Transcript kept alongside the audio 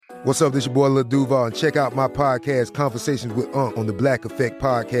What's up, this your boy Lil Duval, and check out my podcast, Conversations with Unc, on the Black Effect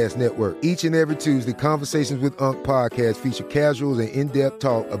Podcast Network. Each and every Tuesday, Conversations with Unc podcast feature casuals and in-depth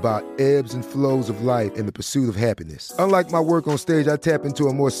talk about ebbs and flows of life and the pursuit of happiness. Unlike my work on stage, I tap into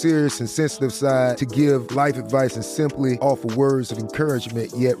a more serious and sensitive side to give life advice and simply offer words of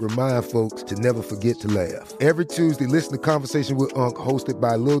encouragement, yet remind folks to never forget to laugh. Every Tuesday, listen to Conversations with Unc, hosted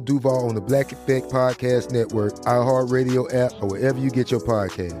by Lil Duval on the Black Effect Podcast Network, iHeartRadio app, or wherever you get your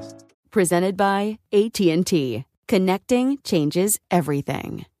podcasts. Presented by AT&T. Connecting changes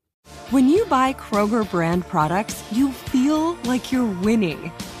everything. When you buy Kroger brand products, you feel like you're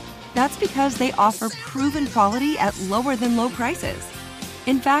winning. That's because they offer proven quality at lower than low prices.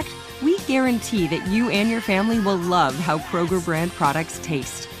 In fact, we guarantee that you and your family will love how Kroger brand products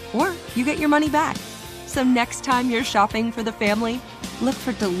taste, or you get your money back. So next time you're shopping for the family, look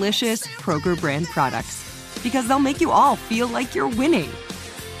for delicious Kroger brand products, because they'll make you all feel like you're winning.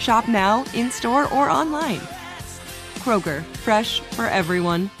 Shop now, in-store, or online. Kroger, fresh for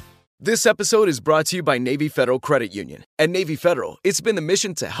everyone. This episode is brought to you by Navy Federal Credit Union. At Navy Federal, it's been the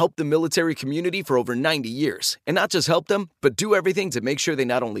mission to help the military community for over 90 years. And not just help them, but do everything to make sure they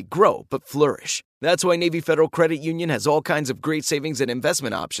not only grow, but flourish. That's why Navy Federal Credit Union has all kinds of great savings and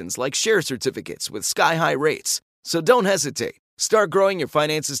investment options like share certificates with sky-high rates. So don't hesitate. Start growing your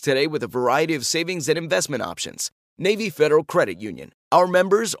finances today with a variety of savings and investment options. Navy Federal Credit Union. Our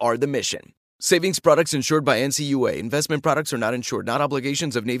members are the mission. Savings products insured by NCUA. Investment products are not insured, not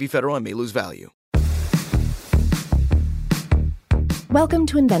obligations of Navy Federal and may lose value. Welcome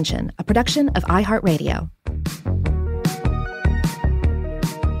to Invention, a production of iHeartRadio.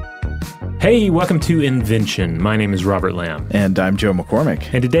 Hey, welcome to Invention. My name is Robert Lamb. And I'm Joe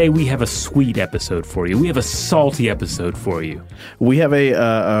McCormick. And today we have a sweet episode for you. We have a salty episode for you. We have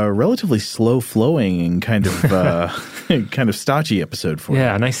a relatively slow-flowing and kind of stodgy episode for you.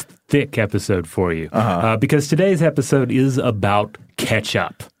 Yeah, a nice thick episode for you. Because today's episode is about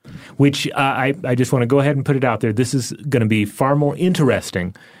ketchup, which I just want to go ahead and put it out there. This is going to be far more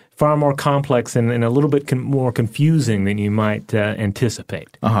interesting, far more complex, and a little bit more confusing than you might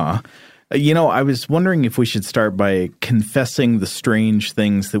anticipate. You know, I was wondering if we should start by confessing the strange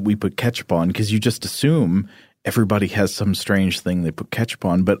things that we put ketchup on, because you just assume everybody has some strange thing they put ketchup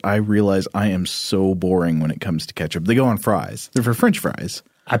on, but I realize I am so boring when it comes to ketchup. They go on fries. They're for French fries.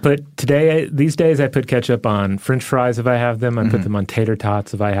 These days I put ketchup on French fries if I have them. I put them on tater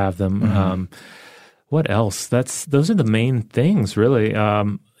tots if I have them. What else? Those are the main things, really.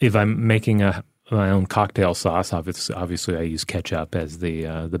 If I'm making my own cocktail sauce, obviously I use ketchup as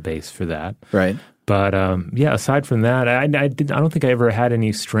the base for that. Right. But yeah, aside from that, I don't think I ever had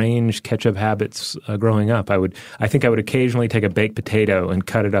any strange ketchup habits growing up. I think I would occasionally take a baked potato and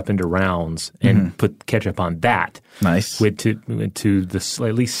cut it up into rounds and put ketchup on that. Nice. To the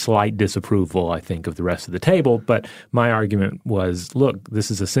at least slight disapproval, I think, of the rest of the table. But my argument was, look, this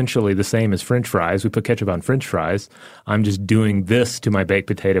is essentially the same as French fries. We put ketchup on French fries. I'm just doing this to my baked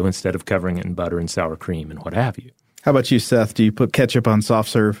potato instead of covering it in butter and sour cream and what have you. How about you, Seth? Do you put ketchup on soft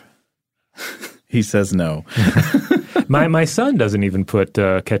serve? He says no. My son doesn't even put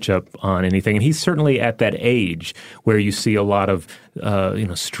ketchup on anything, and he's certainly at that age where you see a lot of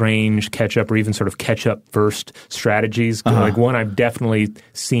strange ketchup or even sort of ketchup-first strategies, like one I've definitely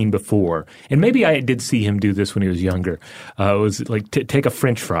seen before. And maybe I did see him do this when he was younger. It was like take a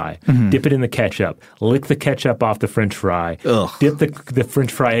French fry, dip it in the ketchup, lick the ketchup off the French fry, dip the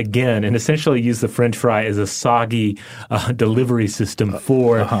French fry again, and essentially use the French fry as a soggy delivery system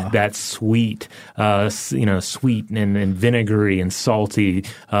for that sweet, sweet and vinegary and salty,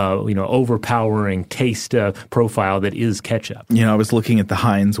 overpowering taste profile that is ketchup. You know, I was looking at the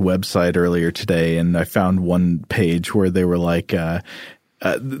Heinz website earlier today, and I found one page where they were like,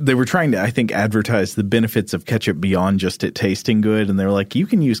 they were trying to, I think, advertise the benefits of ketchup beyond just it tasting good. And they were like, you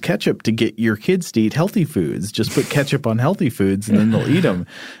can use ketchup to get your kids to eat healthy foods. Just put ketchup on healthy foods and then they'll eat them.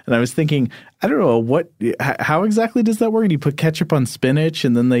 And I was thinking, I don't know, how exactly does that work? Do you put ketchup on spinach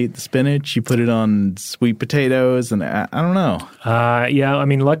and then they eat the spinach? You put it on sweet potatoes? And I don't know. Yeah, I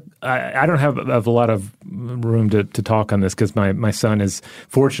mean, I don't have a lot of room to talk on this because my son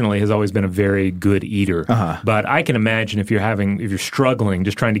fortunately has always been a very good eater. But I can imagine if you're struggling,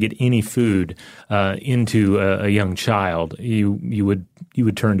 just trying to get any food into a young child, you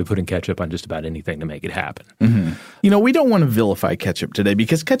would turn to putting ketchup on just about anything to make it happen. You know, we don't want to vilify ketchup today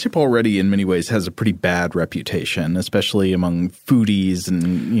because ketchup already in many ways has a pretty bad reputation, especially among foodies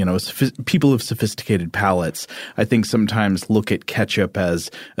and, people of sophisticated palates. I think sometimes look at ketchup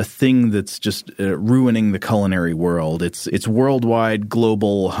as a thing that's just ruining the culinary world. It's worldwide,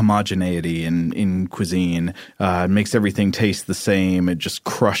 global homogeneity in cuisine. It makes everything taste the same. It just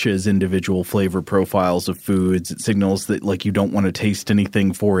crushes individual flavor profiles of foods. It signals that like you don't want to taste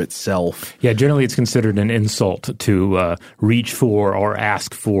anything for itself. Yeah, generally it's considered an insult to reach for or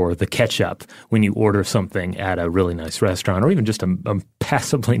ask for the ketchup when you order something at a really nice restaurant or even just a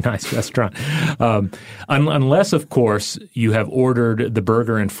passably nice restaurant. Unless, of course, you have ordered the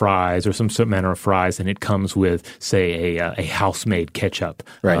burger and fries or some sort of manner of fries and it comes with, say, a house-made ketchup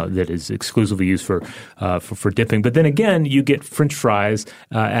that is exclusively used for dipping. But then again, you get French fries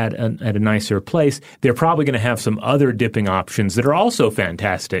at a nicer place. They're probably going to have some other dipping options that are also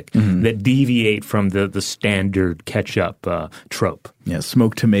fantastic that deviate from the standard ketchup trope. Yeah,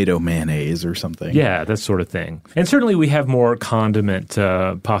 smoked tomato mayonnaise or something. Yeah, that sort of thing. And certainly we have more condiment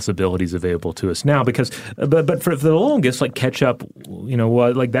possibilities available to us now because but for the longest, like ketchup,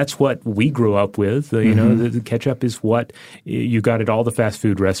 like that's what we grew up with. The ketchup is what you got at all the fast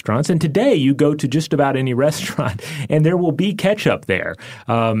food restaurants. And today you go to just about any restaurant and there will be ketchup there.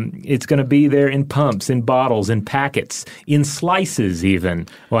 It's going to be there in pumps, in bottles, in packets, in slices even.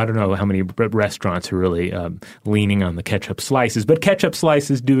 Well, I don't know how many restaurants are really leaning on the ketchup slices, but ketchup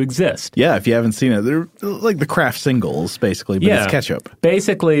slices do exist. Yeah, if you haven't seen it, they're like the Kraft singles, basically, but it's ketchup.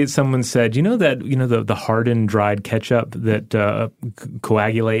 Basically, someone said, the hardened, dried ketchup that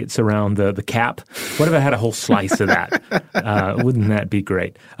coagulates around the cap? What if I had a whole slice of that? Wouldn't that be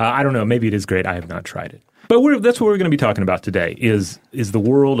great? I don't know. Maybe it is great. I have not tried it. But that's what we're going to be talking about today is the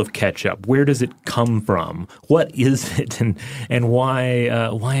world of ketchup. Where does it come from? What is it? And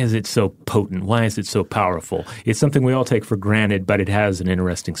why is it so potent? Why is it so powerful? It's something we all take for granted, but it has an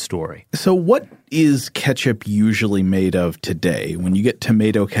interesting story. So what is ketchup usually made of today? When you get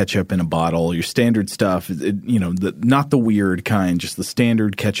tomato ketchup in a bottle, your standard stuff, not the weird kind, just the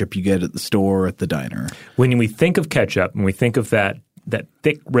standard ketchup you get at the store, at the diner. When we think of ketchup and we think of that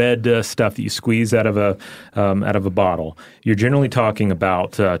thick red stuff that you squeeze out of a bottle, you're generally talking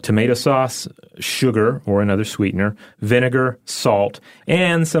about tomato sauce, sugar or another sweetener, vinegar, salt,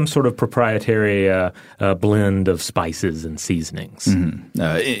 and some sort of proprietary blend of spices and seasonings.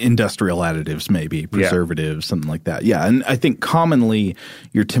 Industrial additives, maybe, preservatives, something like that. Yeah, and I think commonly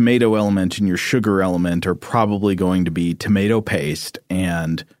your tomato element and your sugar element are probably going to be tomato paste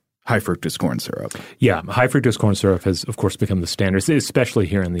and high fructose corn syrup. Yeah, high fructose corn syrup has, of course, become the standard, especially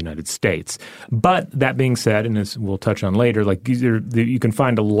here in the United States. But that being said, and as we'll touch on later, like you can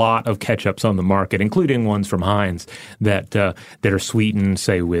find a lot of ketchups on the market, including ones from Heinz that are sweetened,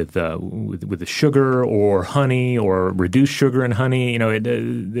 say with the sugar or honey or reduced sugar and honey.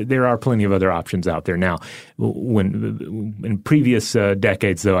 There are plenty of other options out there now. When in previous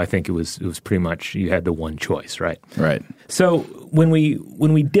decades, though, I think it was pretty much you had the one choice, right? Right. So when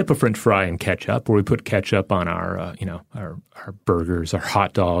we dip a French fry in ketchup, or we put ketchup on our burgers, our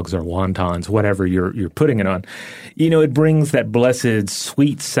hot dogs, our wontons, whatever you're putting it on, it brings that blessed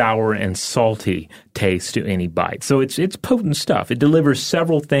sweet, sour, and salty taste to any bite. So it's potent stuff. It delivers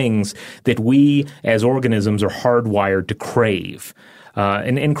several things that we as organisms are hardwired to crave.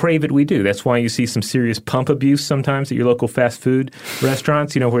 And crave it we do. That's why you see some serious pump abuse sometimes at your local fast food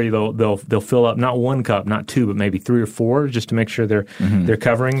restaurants, where they'll fill up not one cup, not two, but maybe 3 or 4 just to make sure they're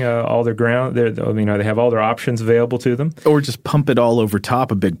covering all their ground. They have all their options available to them. Or just pump it all over top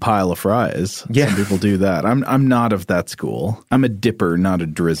a big pile of fries. Yeah. Some people do that. I'm not of that school. I'm a dipper, not a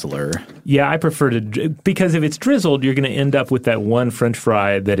drizzler. Yeah, I prefer because if it's drizzled, you're going to end up with that one French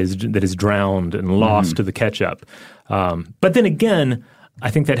fry that is drowned and lost to the ketchup. But then again, I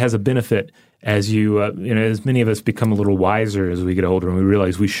think that has a benefit as as many of us become a little wiser as we get older and we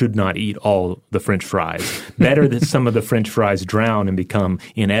realize we should not eat all the French fries. Better that some of the French fries drown and become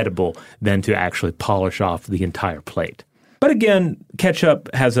inedible than to actually polish off the entire plate. But again, ketchup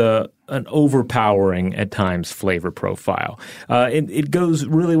has an overpowering, at times, flavor profile. It goes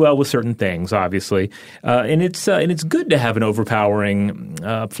really well with certain things, obviously, and it's good to have an overpowering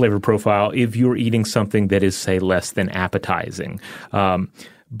flavor profile if you're eating something that is, say, less than appetizing.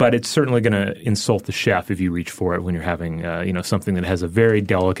 But it's certainly going to insult the chef if you reach for it when you're having something that has a very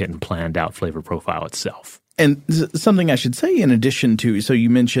delicate and planned out flavor profile itself. And something I should say in addition to – so you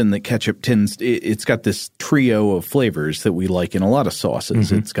mentioned that ketchup it's got this trio of flavors that we like in a lot of sauces.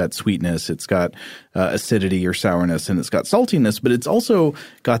 Mm-hmm. It's got sweetness, it's got acidity or sourness, and it's got saltiness. But it's also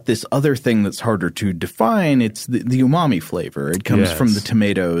got this other thing that's harder to define. It's the umami flavor. It comes from the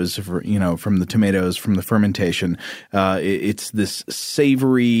tomatoes, from the fermentation. It's this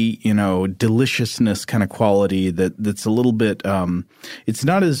savory, deliciousness kind of quality that's a little bit it's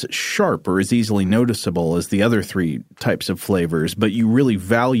not as sharp or as easily noticeable as the other 3 types of flavors, but you really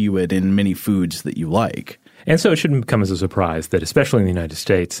value it in many foods that you like. And so it shouldn't come as a surprise that, especially in the United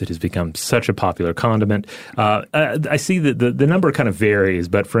States, it has become such a popular condiment. I see that the number kind of varies,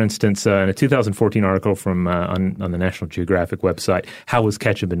 but for instance, in a 2014 article from on the National Geographic website, How Was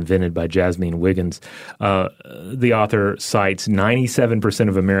Ketchup Invented by Jasmine Wiggins, the author cites 97%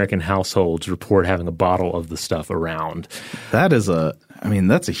 of American households report having a bottle of the stuff around. That's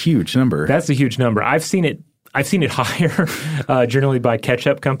a huge number. That's a huge number. I've seen it higher, generally by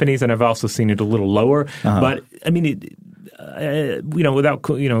ketchup companies, and I've also seen it a little lower. But I mean, without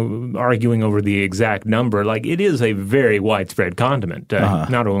arguing over the exact number, like it is a very widespread condiment,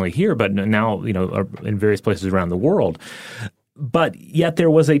 not only here but now in various places around the world. But yet there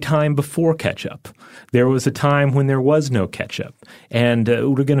was a time before ketchup. There was a time when there was no ketchup, and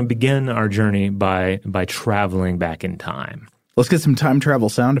we're going to begin our journey by traveling back in time. Let's get some time travel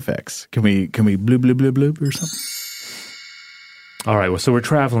sound effects. Can we bloop, bloop, bloop, bloop or something? All right. Well, so we're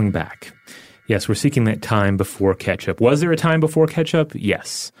traveling back. Yes, we're seeking that time before ketchup. Was there a time before ketchup?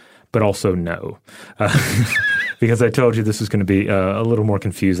 Yes, but also no. Because I told you this was going to be a little more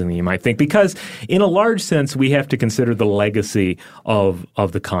confusing than you might think. Because in a large sense, we have to consider the legacy of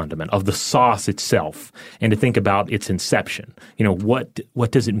the condiment, of the sauce itself, and to think about its inception.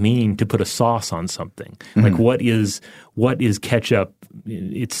 What does it mean to put a sauce on something? Mm-hmm. Like what is ketchup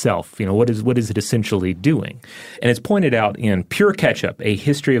itself? What is it essentially doing? And it's pointed out in Pure Ketchup, A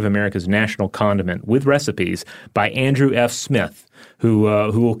History of America's National Condiment with Recipes by Andrew F. Smith, who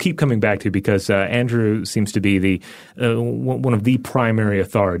we'll keep coming back to because Andrew seems to be one of the primary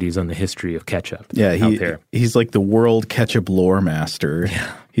authorities on the history of ketchup. Yeah, he's like the world ketchup lore master.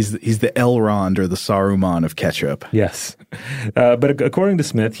 Yeah. He's the Elrond or the Saruman of ketchup. Yes. But according to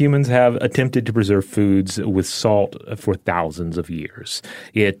Smith, humans have attempted to preserve foods with salt for thousands of years.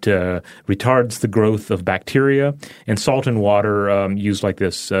 It retards the growth of bacteria, and salt and water used like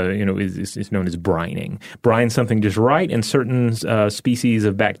this is known as brining. Brine something just right, and certain species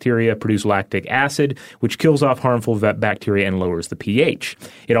of bacteria produce lactic acid, which kills off harmful bacteria and lowers the pH.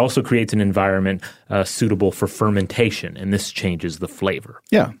 It also creates an environment suitable for fermentation, and this changes the flavor.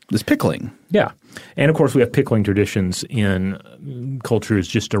 Yeah, this pickling. Yeah. And, of course, we have pickling traditions in cultures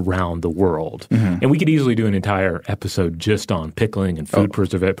just around the world. Mm-hmm. And we could easily do an entire episode just on pickling and food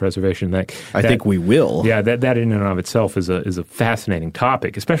preservation. I think we will. Yeah, that in and of itself is a fascinating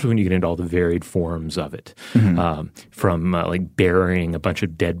topic, especially when you get into all the varied forms of it, from like burying a bunch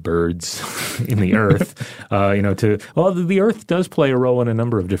of dead birds in the earth the earth does play a role in a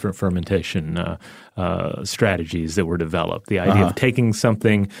number of different fermentation strategies that were developed. The idea of taking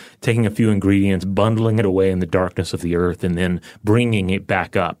a few ingredients, bundling it away in the darkness of the earth, and then bringing it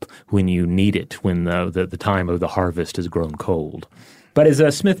back up when you need it, when the time of the harvest has grown cold. But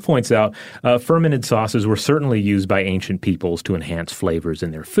as Smith points out, fermented sauces were certainly used by ancient peoples to enhance flavors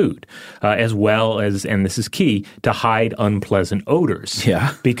in their food, as well as, and this is key, to hide unpleasant odors.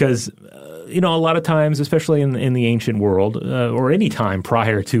 Yeah. Because a lot of times, especially in the ancient world, or any time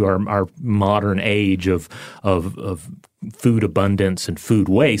prior to our modern age of food abundance and food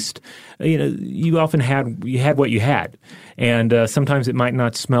waste, you often had what you had. And sometimes it might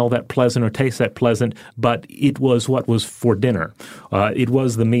not smell that pleasant or taste that pleasant, but it was what was for dinner. It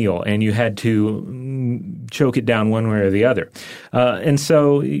was the meal, and you had to choke it down one way or the other. And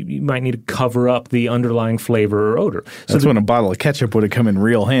so you might need to cover up the underlying flavor or odor. So that's when a bottle of ketchup would have come in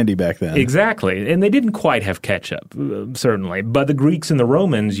real handy back then. Exactly. And they didn't quite have ketchup, certainly. But the Greeks and the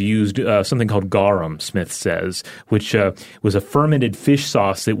Romans used something called garum, Smith says, which was a fermented fish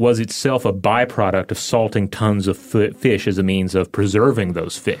sauce that was itself a byproduct of salting tons of fish as a means of preserving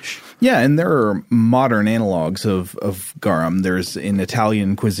those fish. Yeah, and there are modern analogs of garum. There's in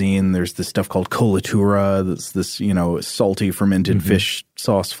Italian cuisine, there's this stuff called colatura. That's this, salty fermented fish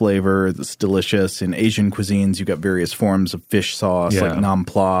sauce flavor that's delicious. In Asian cuisines, you've got various forms of fish sauce like nam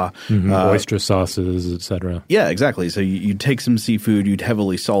pla. Oyster sauces, etc. Yeah, exactly. So you'd take some seafood, you'd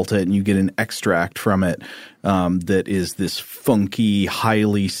heavily salt it, and you get an extract from it that is this funky,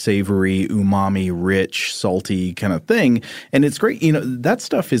 highly savory, umami-rich, salty kind of thing. And it's great. That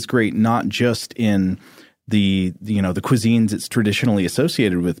stuff is great not just in the cuisines it's traditionally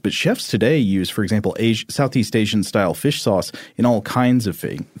associated with, but chefs today use, for example, Southeast Asian style fish sauce in all kinds of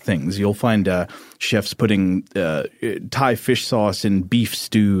things. You'll find chefs putting Thai fish sauce in beef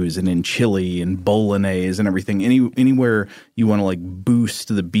stews and in chili and bolognese and everything. Anywhere you want to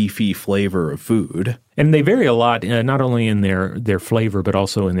boost the beefy flavor of food. And they vary a lot, not only in their flavor, but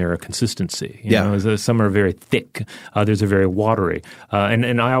also in their consistency. You know, some are very thick, others are very watery.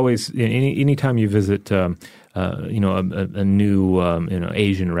 And I always, anytime you visit, a new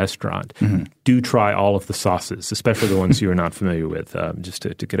Asian restaurant, do try all of the sauces, especially the ones you're not familiar with, just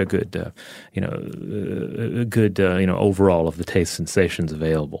to get a good, overall of the taste sensations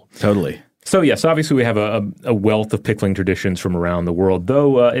available. Totally. So, yes, obviously we have a wealth of pickling traditions from around the world,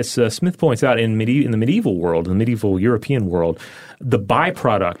 though, as Smith points out, in the medieval world, in the medieval European world, the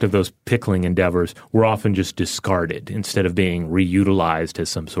byproduct of those pickling endeavors were often just discarded instead of being reutilized as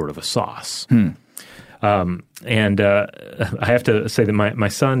some sort of a sauce. I have to say that my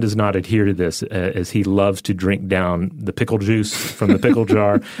son does not adhere to this, as he loves to drink down the pickle juice from the pickle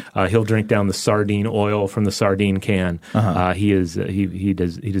jar. He'll drink down the sardine oil from the sardine can. He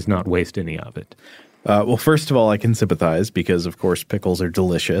does not waste any of it. Well, first of all, I can sympathize because, of course, pickles are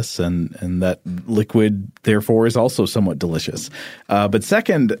delicious, and that liquid, therefore, is also somewhat delicious. But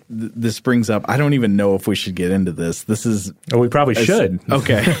second, this brings up – I don't even know if we should get into this. This is – Oh, we probably should.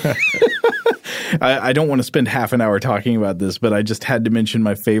 Okay. I don't want to spend half an hour talking about this, but I just had to mention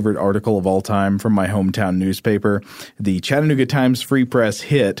my favorite article of all time from my hometown newspaper. The Chattanooga Times Free Press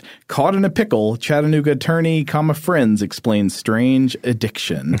hit, "Caught in a Pickle, Chattanooga Attorney, Friends Explains Strange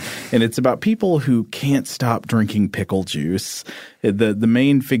Addiction." And it's about people who can't stop drinking pickle juice. The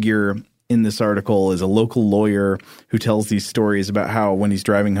main figure in this article is a local lawyer who tells these stories about how when he's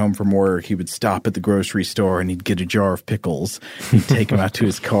driving home from work, he would stop at the grocery store and he'd get a jar of pickles. He'd take them out to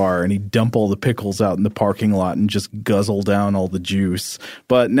his car and he'd dump all the pickles out in the parking lot and just guzzle down all the juice.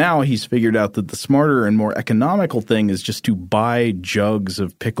 But now he's figured out that the smarter and more economical thing is just to buy jugs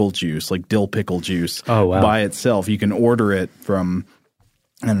of pickle juice, like dill pickle juice, by itself. You can order it from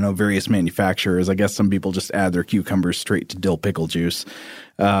various manufacturers. I guess some people just add their cucumbers straight to dill pickle juice.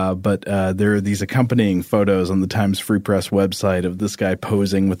 But there are these accompanying photos on the Times Free Press website of this guy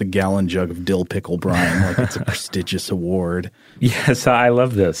posing with a gallon jug of dill pickle brine like it's a prestigious award. Yes, I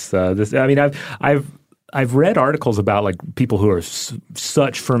love this. I've read articles about like people who are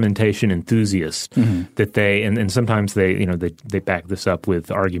such fermentation enthusiasts that they and sometimes they back this up with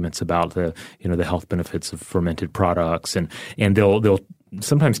arguments about the health benefits of fermented products and they'll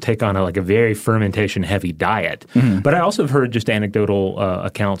sometimes take on a very fermentation heavy diet. But I also have heard just anecdotal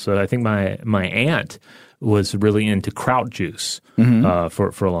accounts. I think my aunt was really into kraut juice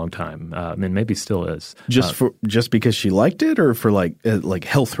for a long time, and maybe still is. Just because she liked it, or for like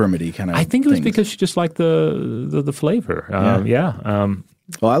health remedy kind of? I think it was because she just liked the flavor.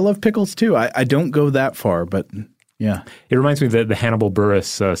 Well, I love pickles too. I don't go that far, but. Yeah. It reminds me of the Hannibal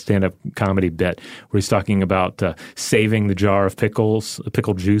Buress stand-up comedy bit where he's talking about saving the jar of pickle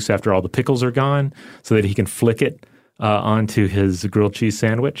juice after all the pickles are gone so that he can flick it onto his grilled cheese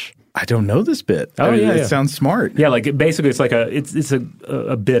sandwich. I don't know this bit. It sounds smart. Yeah, basically it's like it's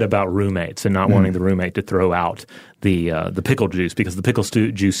a bit about roommates and not wanting the roommate to throw out the pickle juice because the pickle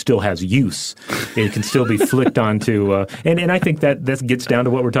juice still has use. It can still be flicked onto and I think that gets down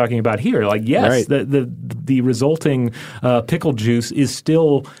to what we're talking about here. Yes, right. the resulting pickle juice is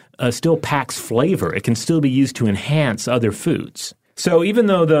still packs flavor. It can still be used to enhance other foods. So even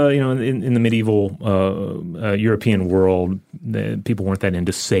though in the medieval European world, people weren't that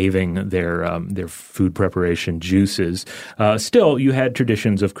into saving their food preparation juices, still you had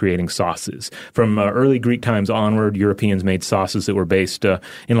traditions of creating sauces. From early Greek times onward, Europeans made sauces that were based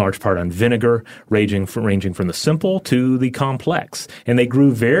in large part on vinegar, ranging from the simple to the complex, and they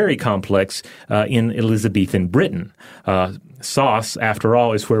grew very complex in Elizabethan Britain. Sauce, after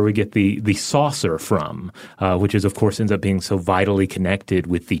all, is where we get the saucer from, which is, of course, ends up being so vitally connected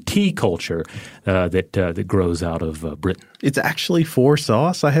with the tea culture that grows out of Britain. It's actually for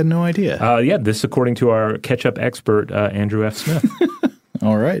sauce? I had no idea. This according to our ketchup expert, Andrew F. Smith.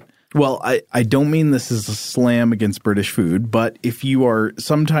 All right. Well, I don't mean this as a slam against British food, but if you are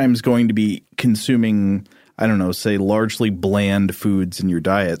sometimes going to be consuming – I don't know, say largely bland foods in your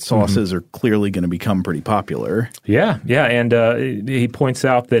diet, sauces are clearly going to become pretty popular. Yeah. And he points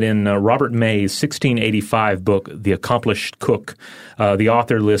out that in Robert May's 1685 book, The Accomplished Cook, the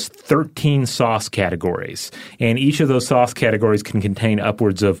author lists 13 sauce categories. And each of those sauce categories can contain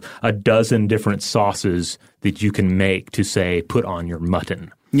upwards of a dozen different sauces that you can make to, say, put on your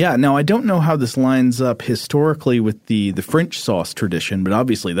mutton. Yeah. Now, I don't know how this lines up historically with the French sauce tradition, but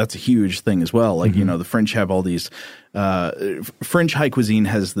obviously that's a huge thing as well. The French have all these French high cuisine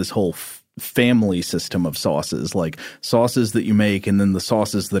has this whole family system of sauces, like sauces that you make and then the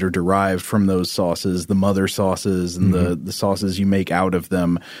sauces that are derived from those sauces, the mother sauces and the sauces you make out of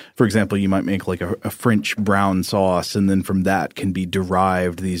them. For example, you might make like a French brown sauce, and then from that can be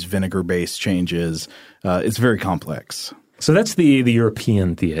derived these vinegar-based changes. It's very complex. So that's the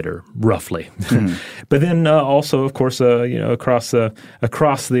European theater, roughly. But then also, of course, across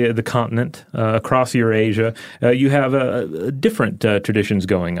the continent, across Eurasia, you have different traditions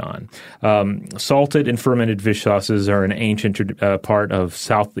going on. Salted and fermented fish sauces are an ancient part of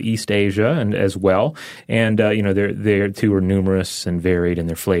Southeast Asia and as well, and they too are numerous and varied in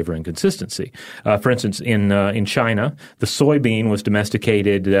their flavor and consistency. For instance, in China, the soybean was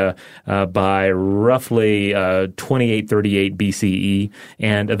domesticated by roughly 2838 BCE,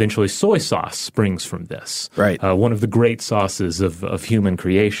 and eventually soy sauce springs from this. Right. One of the great sauces of human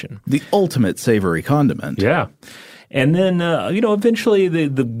creation. The ultimate savory condiment. Yeah. And then, eventually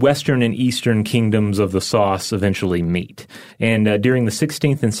the Western and Eastern kingdoms of the sauce eventually meet. And during the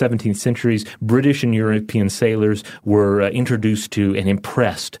 16th and 17th centuries, British and European sailors were introduced to and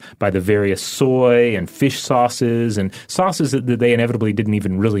impressed by the various soy and fish sauces and sauces that they inevitably didn't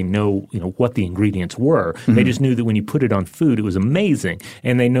even really know, what the ingredients were. They just knew that when you put it on food, it was amazing.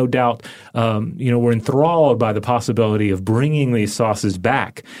 And they no doubt, were enthralled by the possibility of bringing these sauces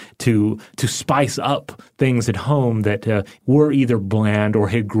back to spice up things at home that were either bland or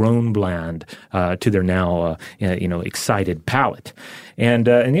had grown bland to their now excited palate.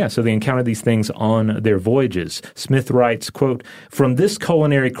 So they encountered these things on their voyages. Smith writes, quote, "From this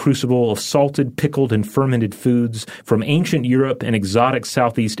culinary crucible of salted, pickled, and fermented foods from ancient Europe and exotic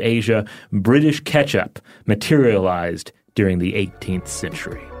Southeast Asia, British ketchup materialized during the 18th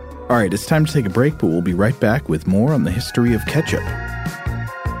century." All right, it's time to take a break, but we'll be right back with more on the history of ketchup.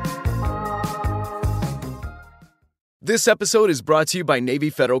 This episode is brought to you by Navy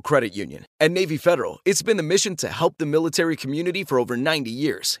Federal Credit Union. At Navy Federal, it's been the mission to help the military community for over 90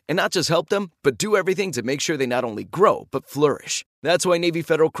 years. And not just help them, but do everything to make sure they not only grow, but flourish. That's why Navy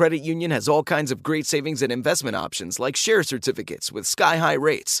Federal Credit Union has all kinds of great savings and investment options like share certificates with sky-high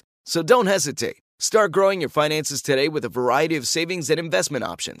rates. So don't hesitate. Start growing your finances today with a variety of savings and investment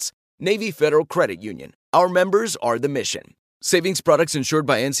options. Navy Federal Credit Union. Our members are the mission. Savings products insured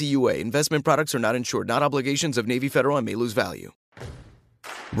by NCUA. Investment products are not insured, not obligations of Navy Federal and may lose value.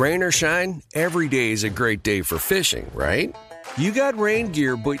 Rain or shine, every day is a great day for fishing, right? You got rain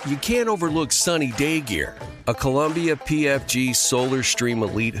gear, but you can't overlook sunny day gear. A Columbia PFG Solar Stream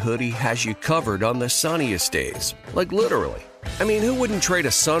Elite hoodie has you covered on the sunniest days. Like literally. I mean, who wouldn't trade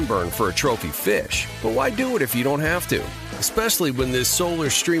a sunburn for a trophy fish? But why do it if you don't have to? Especially when this Solar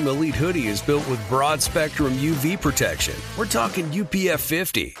Stream Elite hoodie is built with broad spectrum UV protection. We're talking UPF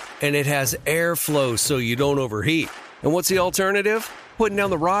 50, and it has airflow so you don't overheat. And what's the alternative? Putting down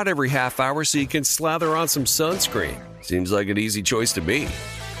the rod every half hour so you can slather on some sunscreen. Seems like an easy choice to me.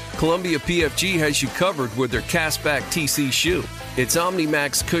 Columbia PFG has you covered with their Castback TC shoe. Its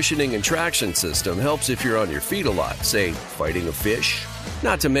OmniMax cushioning and traction system helps if you're on your feet a lot, say, fighting a fish.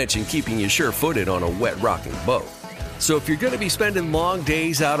 Not to mention keeping you sure-footed on a wet rocking boat. So if you're going to be spending long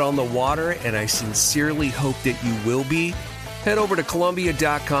days out on the water, and I sincerely hope that you will be, head over to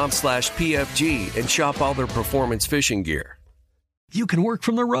Columbia.com/PFG and shop all their performance fishing gear. You can work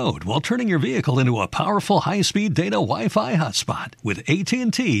from the road while turning your vehicle into a powerful high-speed data Wi-Fi hotspot with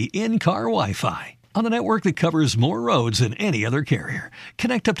AT&T in-car Wi-Fi. On a network that covers more roads than any other carrier.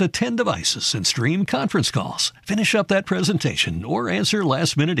 Connect up to 10 devices and stream conference calls. Finish up that presentation or answer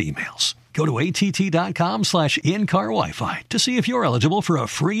last-minute emails. Go to att.com/in-car Wi-Fi to see if you're eligible for a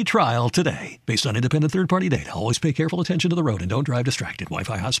free trial today. Based on independent third-party data, always pay careful attention to the road and don't drive distracted.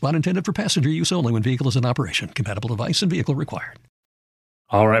 Wi-Fi hotspot intended for passenger use only when vehicle is in operation. Compatible device and vehicle required.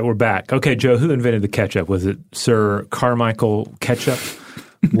 All right, we're back. Okay, Joe, who invented the ketchup? Was it Sir Carmichael Ketchup?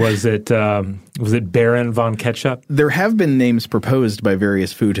 Was it Baron von Ketchup? There have been names proposed by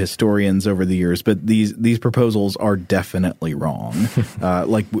various food historians over the years, but these proposals are definitely wrong.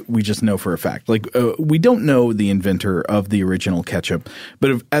 We just know for a fact. We don't know the inventor of the original ketchup,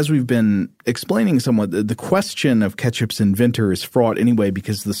 but as we've been explaining somewhat, the question of ketchup's inventor is fraught anyway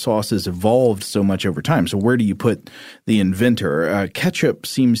because the sauce has evolved so much over time. So where do you put the inventor? Ketchup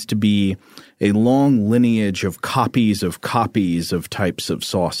seems to be a long lineage of copies of types of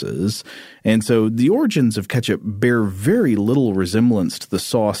sauces. And so the origins of ketchup bear very little resemblance to the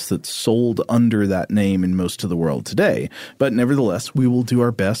sauce that's sold under that name in most of the world today. But nevertheless, we will do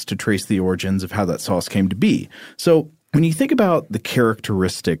our best to trace the origins of how that sauce came to be. So when you think about the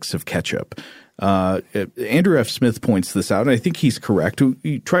characteristics of ketchup, Andrew F. Smith points this out, and I think he's correct.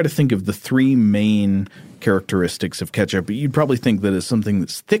 You try to think of the three main characteristics of ketchup. You'd probably think that it's something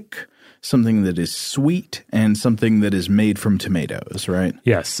that's thick, something that is sweet, and something that is made from tomatoes, right?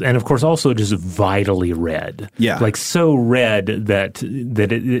 Yes, and of course also just vitally red. Yeah. Like so red that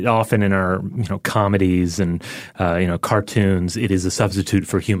it often in our comedies and cartoons, it is a substitute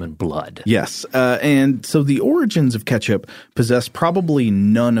for human blood. Yes, and so the origins of ketchup possess probably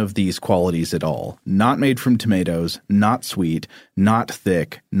none of these qualities at all. Not made from tomatoes, not sweet, not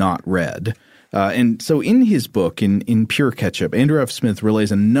thick, not red. And so in his book, in Pure Ketchup, Andrew F. Smith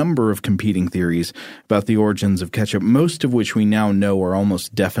relays a number of competing theories about the origins of ketchup, most of which we now know are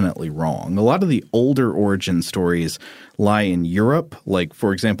almost definitely wrong. A lot of the older origin stories lie in Europe, like,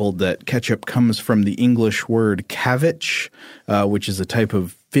 for example, that ketchup comes from the English word cabbage, which is a type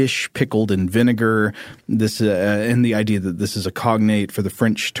of fish pickled in vinegar. This and the idea that this is a cognate for the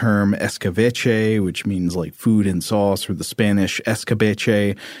French term escabeche, which means like food in sauce, or the Spanish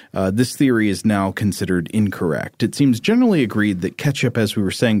escabeche. This theory is now considered incorrect. It seems generally agreed that ketchup, as we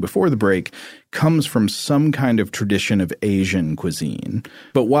were saying before the break, comes from some kind of tradition of Asian cuisine.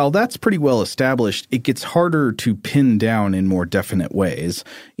 But while that's pretty well established, it gets harder to pin down in more definite ways.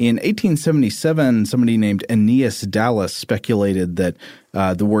 In 1877, somebody named Aeneas Dallas speculated that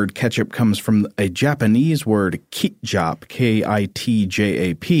the word ketchup comes from a Japanese word kitjap,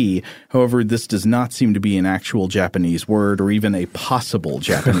 K-I-T-J-A-P. However, this does not seem to be an actual Japanese word or even a possible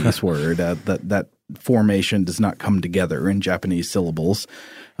Japanese word. That formation does not come together in Japanese syllables.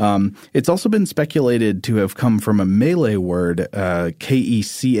 It's also been speculated to have come from a Malay word,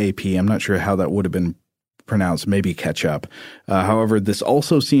 K-E-C-A-P. I'm not sure how that would have been pronounced, maybe ketchup. However, this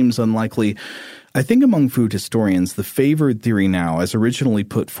also seems unlikely. I think among food historians, the favored theory now, as originally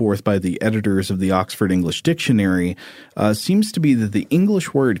put forth by the editors of the Oxford English Dictionary, seems to be that the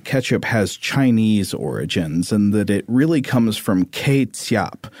English word ketchup has Chinese origins and that it really comes from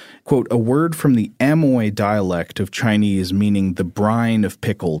kei-tsiap, quote, a word from the Amoy dialect of Chinese meaning the brine of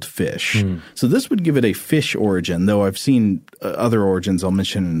pickled fish. So this would give it a fish origin, though I've seen other origins I'll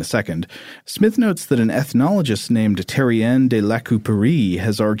mention in a second. Smith notes that an ethnologist named Terrien de Lacouperie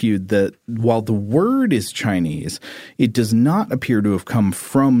has argued that while the word is Chinese, it does not appear to have come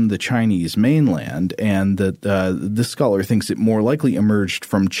from the Chinese mainland, and that this scholar thinks it more likely emerged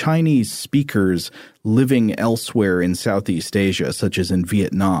from Chinese speakers living elsewhere in Southeast Asia, such as in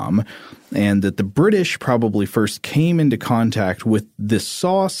Vietnam, and that the British probably first came into contact with this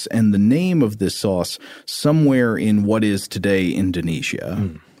sauce and the name of this sauce somewhere in what is today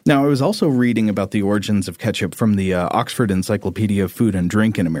Indonesia. Now, I was also reading about the origins of ketchup from the Oxford Encyclopedia of Food and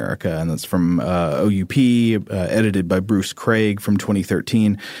Drink in America, and that's from OUP, edited by Bruce Craig from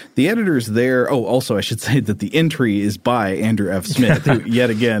 2013. The editors there – also I should say that the entry is by Andrew F. Smith, who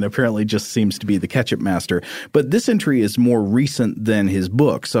yet again apparently just seems to be the ketchup master. But this entry is more recent than his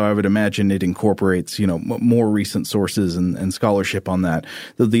book, so I would imagine it incorporates more recent sources and scholarship on that.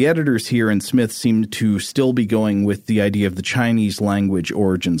 Though the editors here and Smith seem to still be going with the idea of the Chinese language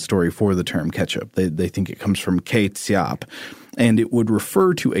origin story for the term ketchup. They think it comes from kei-tsiap, and it would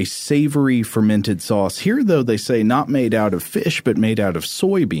refer to a savory fermented sauce. Here, though, they say not made out of fish, but made out of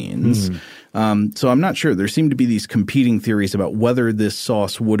soybeans. So I'm not sure. There seem to be these competing theories about whether this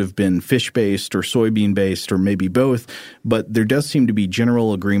sauce would have been fish-based or soybean-based or maybe both, but there does seem to be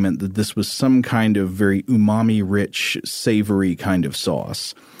general agreement that this was some kind of very umami-rich, savory kind of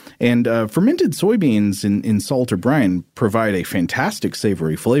sauce. And fermented soybeans in salt or brine provide a fantastic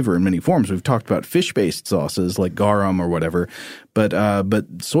savory flavor in many forms. We've talked about fish-based sauces like garum or whatever, but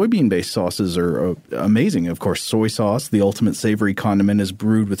soybean-based sauces are amazing. Of course, soy sauce, the ultimate savory condiment, is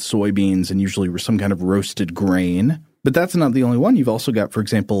brewed with soybeans and usually some kind of roasted grain. But that's not the only one. You've also got, for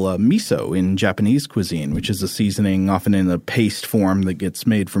example, miso in Japanese cuisine, which is a seasoning often in a paste form that gets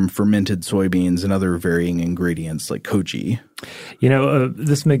made from fermented soybeans and other varying ingredients like koji.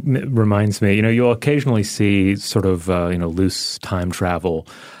 This reminds me, you'll occasionally see sort of, loose time travel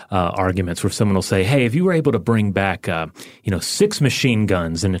arguments where someone will say, hey, if you were able to bring back, 6 machine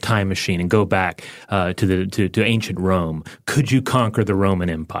guns in a time machine and go back to ancient Rome, could you conquer the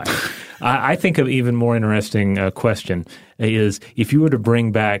Roman Empire? I think of even more interesting question is if you were to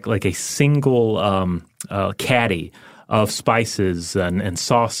bring back like a single caddy of spices and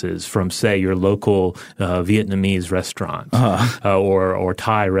sauces from, say, your local Vietnamese restaurant or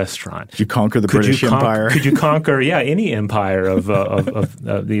Thai restaurant. Did you conquer the British Empire? Could you conquer, any empire of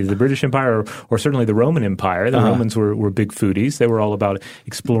the British Empire or certainly the Roman Empire? The Romans were big foodies. They were all about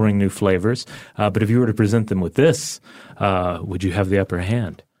exploring new flavors. But if you were to present them with this, would you have the upper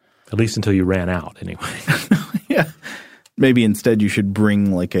hand? At least until you ran out, anyway. Yeah. Maybe instead you should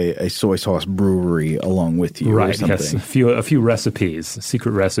bring like a soy sauce brewery along with you or something. Yes, a few recipes,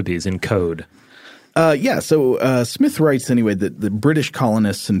 secret recipes in code. So Smith writes anyway that the British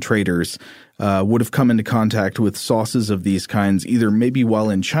colonists and traders would have come into contact with sauces of these kinds either maybe while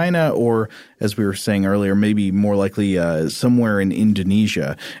in China or, as we were saying earlier, maybe more likely somewhere in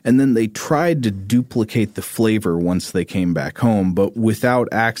Indonesia. And then they tried to duplicate the flavor once they came back home, but without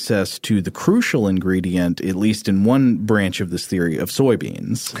access to the crucial ingredient, at least in one branch of this theory, of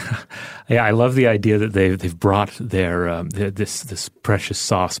soybeans. Yeah, I love the idea that they've brought their this precious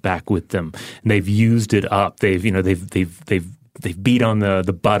sauce back with them, and they've used it up. They've beat on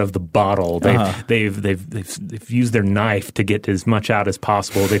the butt of the bottle. They've used their knife to get as much out as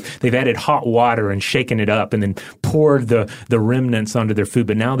possible. They've added hot water and shaken it up and then poured the remnants onto their food.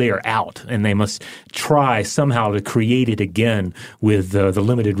 But now they are out, and they must try somehow to create it again with the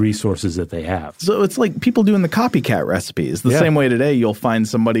limited resources that they have. So it's like people doing the copycat recipes. The same way today you'll find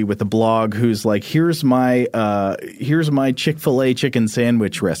somebody with a blog who's like, here's my Chick-fil-A chicken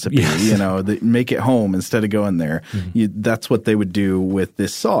sandwich recipe. Yes. Make it home instead of going there. Mm-hmm. That's what they would do with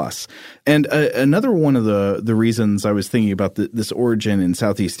this sauce. And another one of the reasons I was thinking about this origin in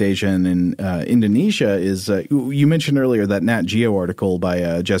Southeast Asia and in Indonesia is you mentioned earlier that Nat Geo article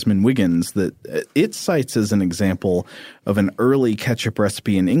by Jasmine Wiggins that it cites as an example of an early ketchup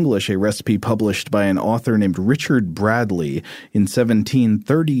recipe in English, a recipe published by an author named Richard Bradley in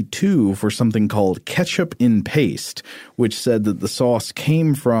 1732 for something called ketchup in paste, which said that the sauce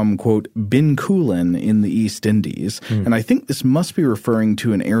came from, quote, Bencoolen in the East Indies. And I think this must be referring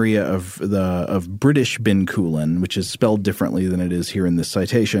to an area of British Bencoolen, which is spelled differently than it is here in this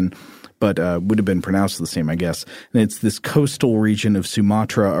citation, but would have been pronounced the same, I guess. And it's this coastal region of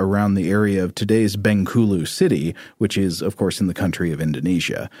Sumatra around the area of today's Bengkulu city, which is, of course, in the country of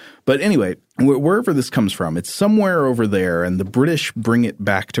Indonesia. But anyway, wherever this comes from, it's somewhere over there, and the British bring it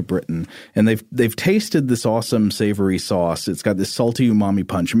back to Britain. And they've tasted this awesome savory sauce. It's got this salty umami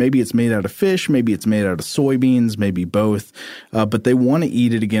punch. Maybe it's made out of fish, maybe it's made out of soybeans, maybe both. But they want to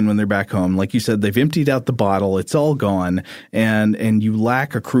eat it again when they're back home. Like you said, they've emptied out the bottle. It's all gone, and you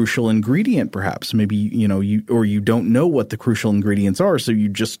lack a crucial ingredient, perhaps. Maybe you don't know what the crucial ingredients are, so you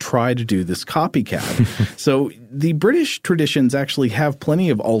just try to do this copycat. So the British traditions actually have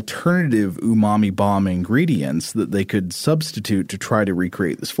plenty of alternative umami bomb ingredients that they could substitute to try to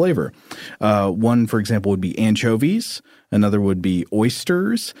recreate this flavor. One, for example, would be anchovies. Another would be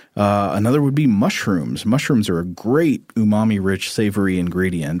oysters. Another would be mushrooms. Mushrooms are a great umami-rich, savory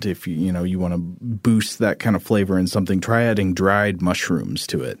ingredient. If you want to boost that kind of flavor in something, try adding dried mushrooms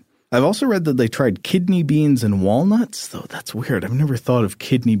to it. I've also read that they tried kidney beans and walnuts, though that's weird. I've never thought of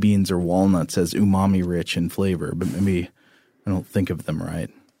kidney beans or walnuts as umami-rich in flavor, but maybe I don't think of them right.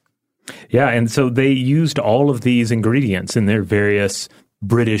 Yeah, and so they used all of these ingredients in their various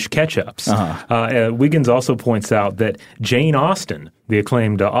British ketchups. Wiggins also points out that Jane Austen, the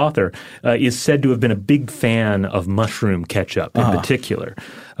acclaimed author, is said to have been a big fan of mushroom ketchup in particular.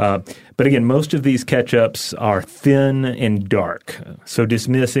 But again, most of these ketchups are thin and dark, so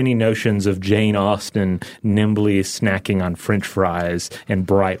dismiss any notions of Jane Austen nimbly snacking on French fries and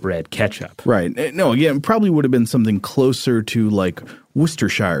bright red ketchup. Right. No, again, it probably would have been something closer to like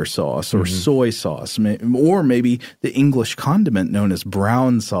Worcestershire sauce or soy sauce, or maybe the English condiment known as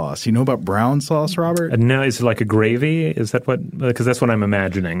brown sauce. You know about brown sauce, Robert? No, is it like a gravy? Is that what? Because that's what I'm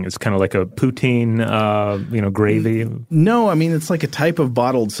imagining. It's kind of like a poutine, gravy. No, I mean it's like a type of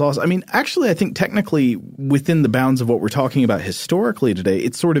bottled sauce. I mean, actually, I think technically within the bounds of what we're talking about historically today,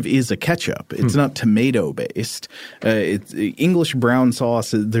 it sort of is a ketchup. It's not tomato based. It's English brown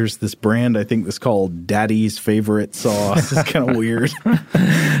sauce. There's this brand I think that's called Daddy's Favorite Sauce. It's kind of weird.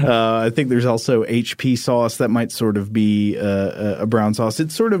 I think there's also HP sauce that might sort of be a brown sauce.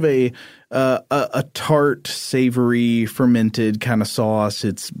 It's sort of a tart, savory, fermented kind of sauce.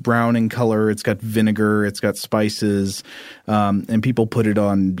 It's brown in color. It's got vinegar. It's got spices. And people put it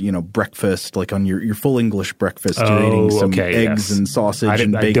on, breakfast, like on your full English breakfast. You're eating some eggs and sausage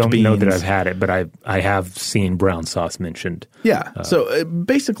and baked beans. I don't know that I've had it, but I have seen brown sauce mentioned. Yeah. So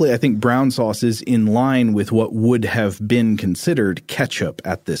basically, I think brown sauce is in line with what would have been considered ketchup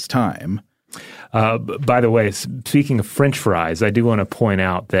at this time. By the way, speaking of French fries, I do want to point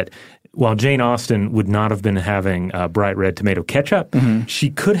out that while Jane Austen would not have been having bright red tomato ketchup, she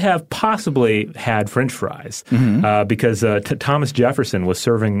could have possibly had French fries because Thomas Jefferson was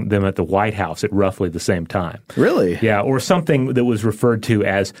serving them at the White House at roughly the same time. Really? Yeah, or something that was referred to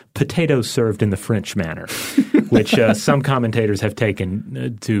as potatoes served in the French manner, which some commentators have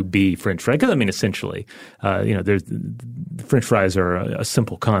taken to be French fries. Because, I mean, essentially, French fries are a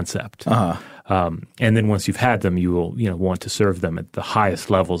simple concept. And then once you've had them, you will want to serve them at the highest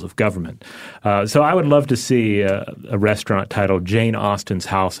levels of government. So I would love to see a restaurant titled Jane Austen's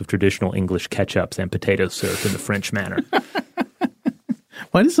House of Traditional English Ketchups and Potatoes Served in the French Manner.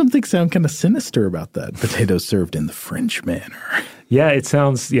 Why does something sound kind of sinister about that? Potatoes served in the French manner. Yeah, it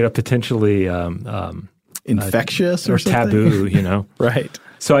sounds potentially infectious or something? taboo. Right.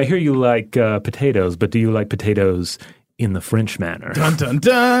 So I hear you like potatoes, but do you like potatoes in the French manner? Dun, dun,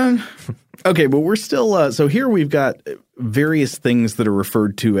 dun. Okay, but we're still so here we've got various things that are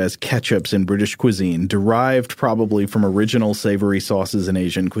referred to as ketchups in British cuisine, derived probably from original savory sauces in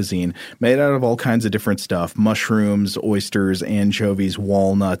Asian cuisine, made out of all kinds of different stuff, mushrooms, oysters, anchovies,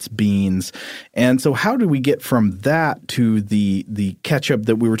 walnuts, beans. And so how do we get from that to the ketchup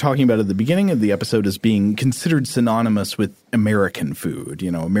that we were talking about at the beginning of the episode as being considered synonymous with American food,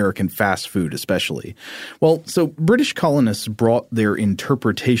 American fast food especially? Well, so British colonists brought their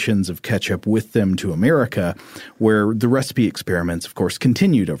interpretations of ketchup with them to America, where the recipe experiments, of course,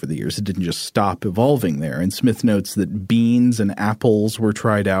 continued over the years. It didn't just stop evolving there. And Smith notes that beans and apples were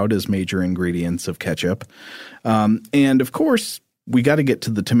tried out as major ingredients of ketchup. And, of course, we got to get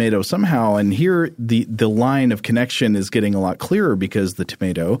to the tomato somehow. And here the line of connection is getting a lot clearer because the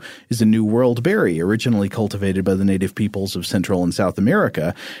tomato is a New World berry originally cultivated by the native peoples of Central and South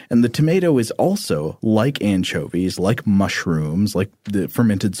America. And the tomato is also, like anchovies, like mushrooms, like the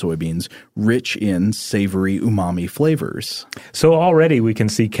fermented soybeans, rich in savory umami flavors. So already we can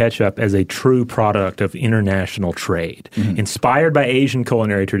see ketchup as a true product of international trade, inspired by Asian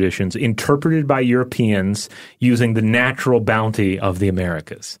culinary traditions, interpreted by Europeans using the natural bounty of the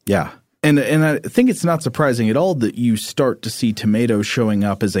Americas. Yeah. And I think it's not surprising at all that you start to see tomatoes showing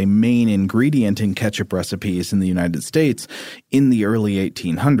up as a main ingredient in ketchup recipes in the United States in the early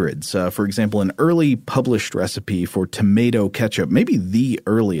 1800s. For example, an early published recipe for tomato ketchup, maybe the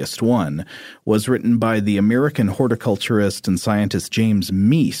earliest one, was written by the American horticulturist and scientist James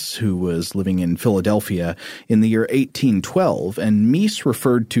Meese, who was living in Philadelphia in the year 1812. And Meese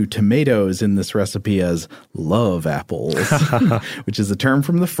referred to tomatoes in this recipe as love apples, which is a term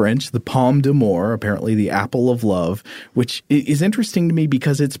from the French, the pomme d'amour, apparently the apple of love, which is interesting to me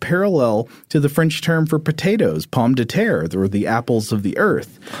because it's parallel to the French term for potatoes, pomme de terre, or the apples of the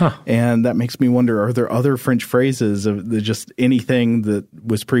earth. And that makes me wonder, are there other French phrases of just anything that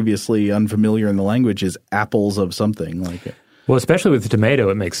was previously unfamiliar in the language is apples of something like it? Well, especially with the tomato,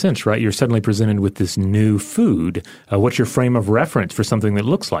 it makes sense, right? You're suddenly presented with this new food. What's your frame of reference for something that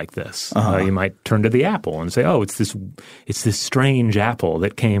looks like this? You might turn to the apple and say, "Oh, it's this strange apple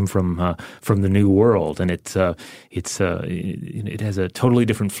that came from the New World, and it has a totally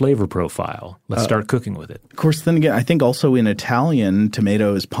different flavor profile. Let's start cooking with it." Of course, then again, I think also in Italian,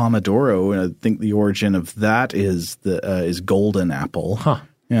 tomato is pomodoro, and I think the origin of that is golden apple.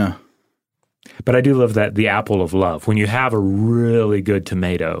 Yeah. But I do love that, the apple of love. When you have a really good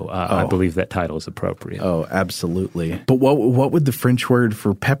tomato, I believe that title is appropriate. Oh, absolutely. But what would the French word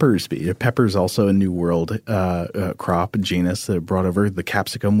for peppers be? Peppers also a New World crop, genus that brought over. The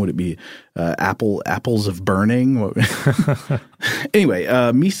capsicum, would it be apples of burning? Anyway,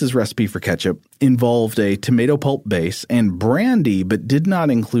 Meese's recipe for ketchup involved a tomato pulp base and brandy, but did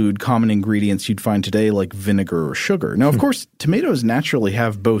not include common ingredients you'd find today like vinegar or sugar. Now, of course, tomatoes naturally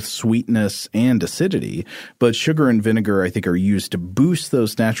have both sweetness and acidity, but sugar and vinegar, I think, are used to boost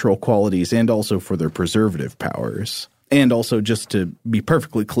those natural qualities and also for their preservative powers. And also, just to be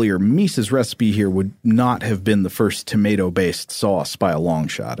perfectly clear, Meese's recipe here would not have been the first tomato-based sauce by a long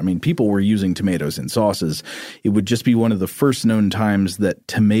shot. I mean, people were using tomatoes in sauces. It would just be one of the first known times that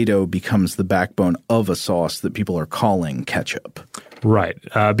tomato becomes the backbone of a sauce that people are calling ketchup. Right,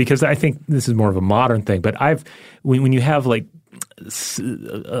 because I think this is more of a modern thing. But when you have like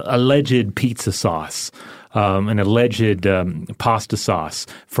alleged pizza sauce, an alleged pasta sauce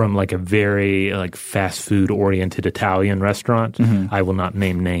from like a very like fast food oriented Italian restaurant. I will not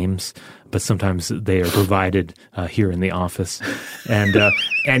name names, but sometimes they are provided here in the office.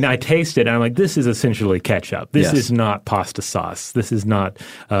 And I taste it and I'm like, this is essentially ketchup. This is not pasta sauce. This is not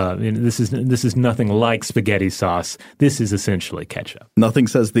this is nothing like spaghetti sauce. This is essentially ketchup. Nothing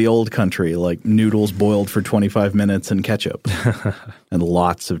says the old country like noodles boiled for 25 minutes and ketchup and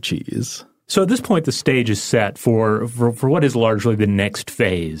lots of cheese. So at this point, the stage is set for what is largely the next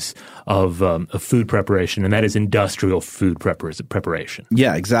phase of food preparation, and that is industrial food preparation.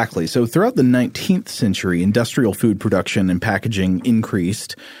 Yeah, exactly. So throughout the 19th century, industrial food production and packaging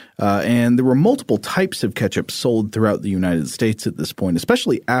increased, and there were multiple types of ketchup sold throughout the United States at this point,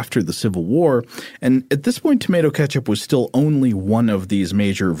 especially after the Civil War. And at this point, tomato ketchup was still only one of these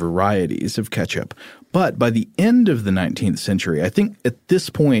major varieties of ketchup. But by the end of the 19th century, I think at this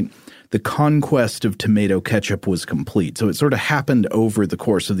point, the conquest of tomato ketchup was complete. So it sort of happened over the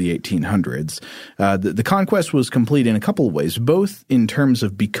course of the 1800s. The conquest was complete in a couple of ways, both in terms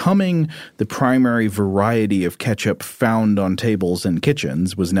of becoming the primary variety of ketchup found on tables and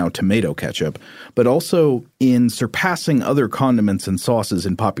kitchens was now tomato ketchup, but also in surpassing other condiments and sauces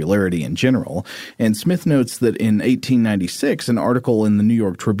in popularity in general. And Smith notes that in 1896, an article in the New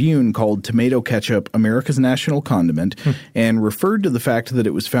York Tribune called Tomato Ketchup America's National Condiment and referred to the fact that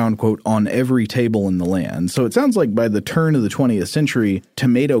it was found, quote, on every table in the land. So it sounds like by the turn of the 20th century,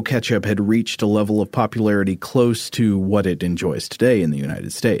 tomato ketchup had reached a level of popularity close to what it enjoys today in the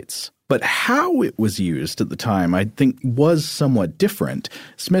United States. But how it was used at the time, I think, was somewhat different.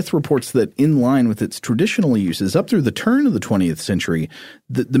 Smith reports that in line with its traditional uses up through the turn of the 20th century,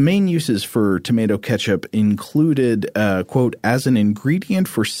 the main uses for tomato ketchup included, quote, as an ingredient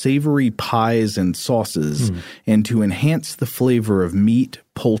for savory pies and sauces and to enhance the flavor of meat,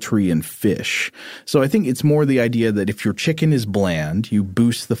 poultry, and fish. So I think it's more the idea that if your chicken is bland, you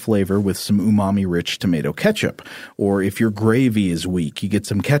boost the flavor with some umami-rich tomato ketchup. Or if your gravy is weak, you get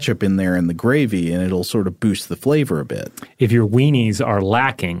some ketchup in there in the gravy and it'll sort of boost the flavor a bit. If your weenies are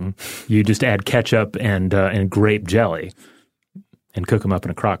lacking, you just add ketchup and grape jelly and cook them up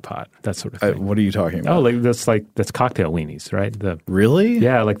in a crock pot, that sort of thing. What are you talking about? Oh, that's cocktail weenies, right? Really?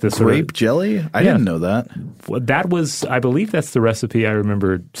 Yeah, like the grape jelly? I didn't know that. Well, that was, I believe that's the recipe I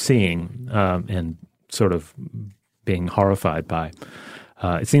remember seeing and sort of being horrified by.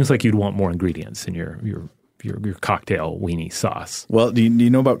 It seems like you'd want more ingredients in your cocktail weenie sauce. Well, do you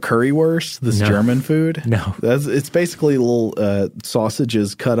know about currywurst, this German food? No. It's basically little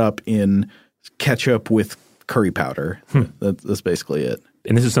sausages cut up in ketchup with curry powder. That's basically it.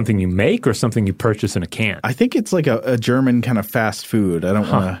 And this is something you make or something you purchase in a can? I think it's like a German kind of fast food. I don't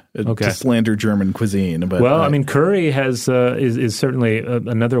want to slander German cuisine. But well, I mean, curry is certainly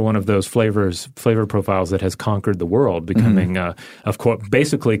another one of those flavor profiles that has conquered the world, becoming, of course,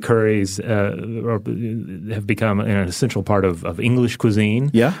 basically curries have become an essential part of English cuisine.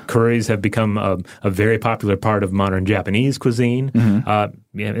 Yeah. Curries have become a very popular part of modern Japanese cuisine.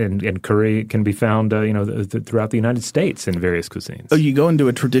 And curry can be found, throughout the United States in various cuisines. Oh, you go into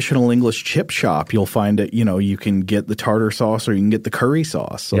a traditional English chip shop, you'll find that, you can get the tartar sauce or you can get the curry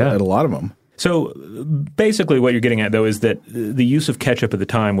sauce at a lot of them. So basically what you're getting at, though, is that the use of ketchup at the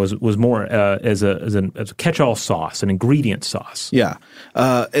time was more as a catch-all sauce, an ingredient sauce. Yeah.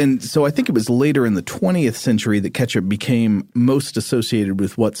 And so I think it was later in the 20th century that ketchup became most associated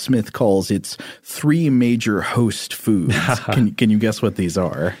with what Smith calls its three major host foods. Can you guess what these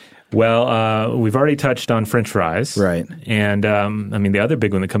are? Well, we've already touched on French fries. Right. And, the other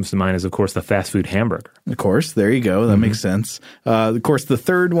big one that comes to mind is, of course, the fast food hamburger. Of course. There you go. That makes sense. Of course, the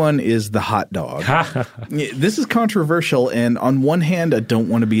third one is the hot dog. This is controversial, and on one hand, I don't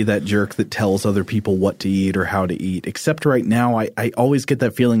want to be that jerk that tells other people what to eat or how to eat, except right now I always get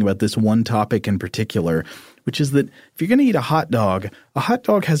that feeling about this one topic in particular, which is that if you're going to eat a hot dog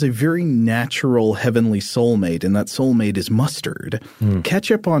has a very natural heavenly soulmate, and that soulmate is mustard.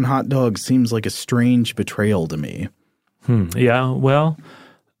 Ketchup on hot dogs seems like a strange betrayal to me. Yeah, well,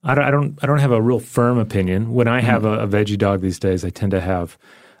 I don't have a real firm opinion. When I have a veggie dog these days, I tend to have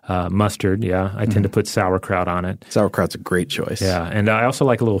mustard, yeah. I tend to put sauerkraut on it. Sauerkraut's a great choice. Yeah, and I also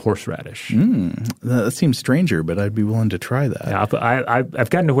like a little horseradish. That seems stranger, but I'd be willing to try that. Yeah, I've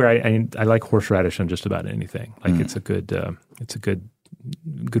gotten to where I like horseradish on just about anything. Like it's a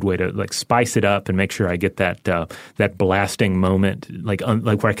good way to like spice it up and make sure I get that blasting moment, like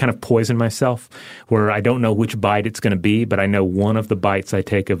where I kind of poison myself, where I don't know which bite it's going to be, but I know one of the bites I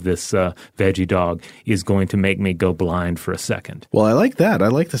take of this veggie dog is going to make me go blind for a second. Well, I like that. I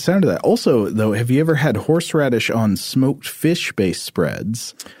like the sound of that. Also, though, have you ever had horseradish on smoked fish-based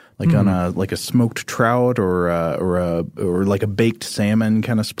spreads? Like on a smoked trout or like a baked salmon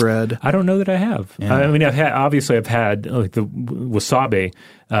kind of spread? I don't know that I have. Yeah. I've had like the wasabi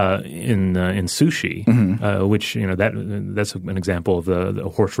in sushi, which that's an example of the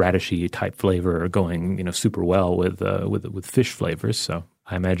horseradishy type flavor going super well with fish flavors. So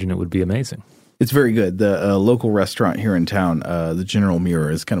I imagine it would be amazing. It's very good. The local restaurant here in town, the General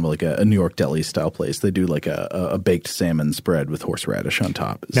Muir, is kind of like a New York deli style place. They do like a baked salmon spread with horseradish on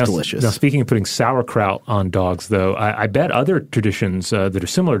top. It's delicious. Now, speaking of putting sauerkraut on dogs, though, I bet other traditions that are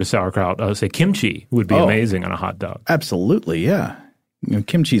similar to sauerkraut, say kimchi, would be amazing on a hot dog. Absolutely, yeah.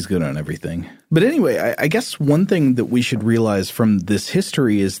 Kimchi's good on everything. But anyway, I guess one thing that we should realize from this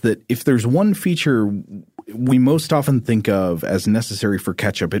history is that if there's one feature we most often think of as necessary for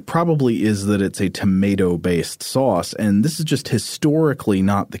ketchup, it probably is that it's a tomato-based sauce, and this is just historically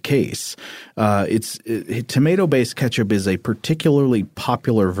not the case. Tomato-based ketchup is a particularly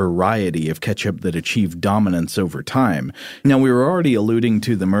popular variety of ketchup that achieved dominance over time. Now, we were already alluding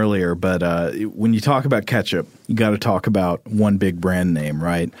to them earlier, but when you talk about ketchup, you got to talk about one big brand name,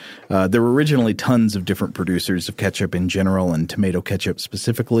 right? There were originally tons of different producers of ketchup in general and tomato ketchup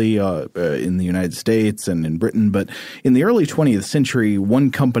specifically in the United States and in Britain. But in the early 20th century,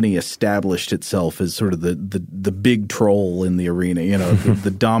 one company established itself as sort of the big troll in the arena,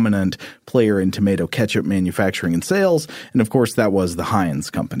 the dominant player in tomato ketchup manufacturing and sales. And of course, that was the Heinz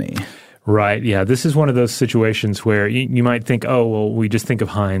Company. Right. Yeah. This is one of those situations where you might think, oh, well, we just think of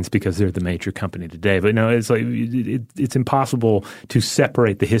Heinz because they're the major company today. But no, it's like it's impossible to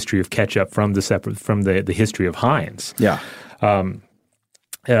separate the history of ketchup from the history of Heinz. Yeah.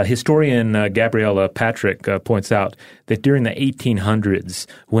 Historian Gabriella Patrick points out that during the 1800s,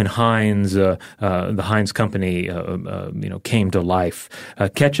 when the Heinz Company, came to life,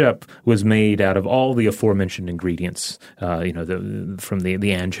 ketchup was made out of all the aforementioned ingredients. From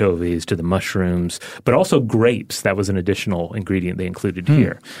the anchovies to the mushrooms, but also grapes. That was an additional ingredient they included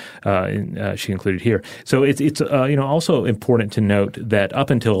here. She included here. So it's also important to note that up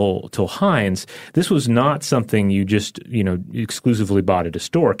until Heinz, this was not something you just exclusively bought at a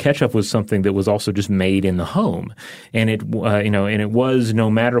store. Ketchup was something that was also just made in the home, and it was, no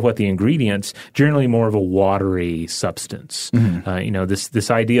matter what the ingredients, generally more of a watery substance. Mm-hmm.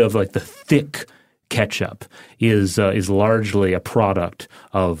 This idea of like the thick ketchup is largely a product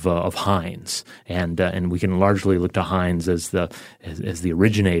of Heinz, and we can largely look to Heinz as the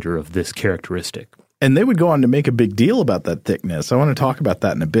originator of this characteristic. And they would go on to make a big deal about that thickness. I want to talk about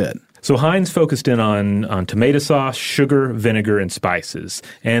that in a bit. So Heinz focused in on tomato sauce, sugar, vinegar, and spices.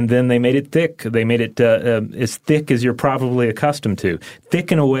 And then they made it thick. They made it as thick as you're probably accustomed to.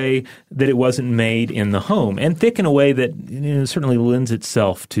 Thick in a way that it wasn't made in the home. And thick in a way that certainly lends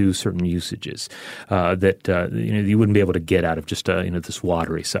itself to certain usages that you wouldn't be able to get out of just this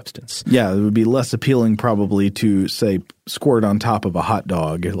watery substance. Yeah, it would be less appealing probably to, say, squirt on top of a hot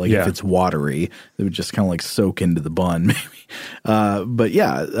dog. If it's watery, it would just kind of like soak into the bun maybe.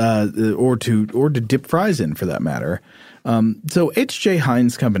 Or to dip fries in for that matter. So H.J.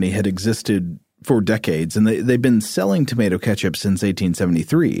 Heinz Company had existed for decades, and they've been selling tomato ketchup since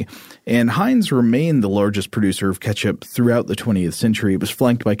 1873. And Heinz remained the largest producer of ketchup throughout the 20th century. It was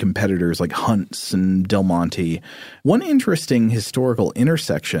flanked by competitors like Hunt's and Del Monte. One interesting historical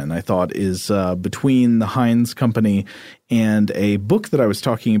intersection, I thought, is between the Heinz Company and a book that I was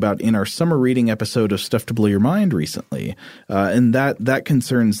talking about in our summer reading episode of Stuff to Blow Your Mind recently. And that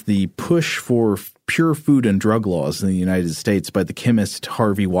concerns the push for pure food and drug laws in the United States by the chemist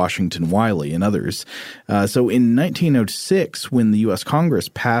Harvey Washington Wiley and others. So in 1906, when the U.S. Congress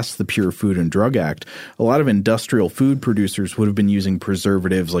passed the Pure Food and Drug Act, a lot of industrial food producers would have been using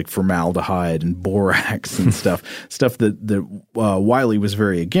preservatives like formaldehyde and borax and stuff that Wiley was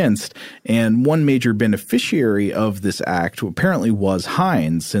very against. And one major beneficiary of this act apparently was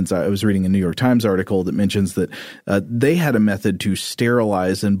Heinz, since I was reading a New York Times article that mentions that they had a method to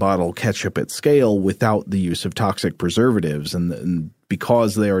sterilize and bottle ketchup at scale without the use of toxic preservatives. And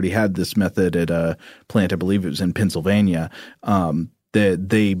because they already had this method at a plant, I believe it was in Pennsylvania,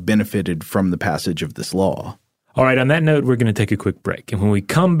 they benefited from the passage of this law. All right, on that note, we're going to take a quick break. And when we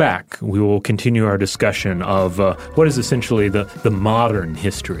come back, we will continue our discussion of what is essentially the modern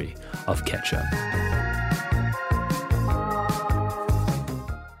history of ketchup.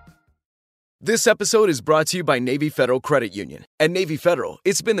 This episode is brought to you by Navy Federal Credit Union. At Navy Federal,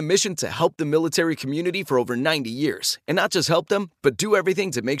 it's been the mission to help the military community for over 90 years. And not just help them, but do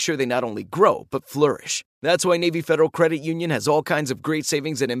everything to make sure they not only grow, but flourish. That's why Navy Federal Credit Union has all kinds of great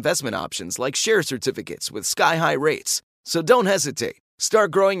savings and investment options like share certificates with sky-high rates. So don't hesitate.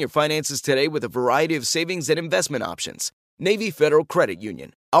 Start growing your finances today with a variety of savings and investment options. Navy Federal Credit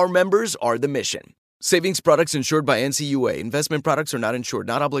Union. Our members are the mission. Savings products insured by NCUA. Investment products are not insured,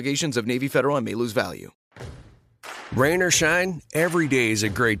 not obligations of Navy Federal and may lose value. Rain or shine, every day is a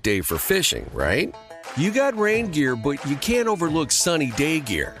great day for fishing, right? You got rain gear, but you can't overlook sunny day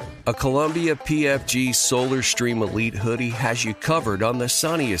gear. A Columbia PFG Solar Stream Elite hoodie has you covered on the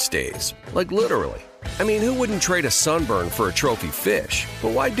sunniest days. Like literally. I mean, who wouldn't trade a sunburn for a trophy fish?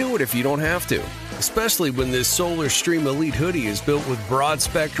 But why do it if you don't have to? Especially when this Solar Stream Elite hoodie is built with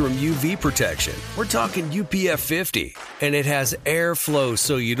broad-spectrum UV protection. We're talking UPF 50, and it has airflow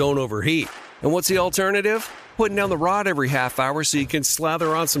so you don't overheat. And what's the alternative? Putting down the rod every half hour so you can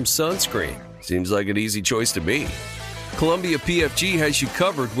slather on some sunscreen. Seems like an easy choice to me. Columbia PFG has you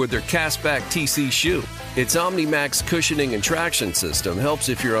covered with their Castback TC shoe. Its OmniMax cushioning and traction system helps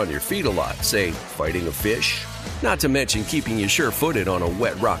if you're on your feet a lot, say, fighting a fish. Not to mention keeping you sure-footed on a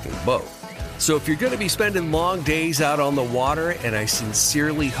wet rocking boat. So if you're going to be spending long days out on the water, and I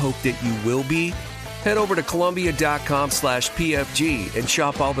sincerely hope that you will be, head over to Columbia.com/PFG and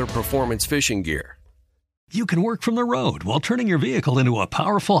shop all their performance fishing gear. You can work from the road while turning your vehicle into a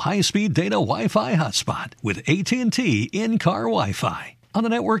powerful high-speed data Wi-Fi hotspot with AT&T in-car Wi-Fi. On a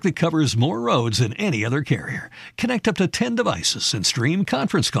network that covers more roads than any other carrier. Connect up to 10 devices and stream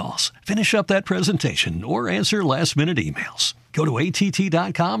conference calls. Finish up that presentation or answer last-minute emails. Go to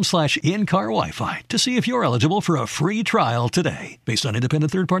att.com/in-car Wi-Fi to see if you're eligible for a free trial today. Based on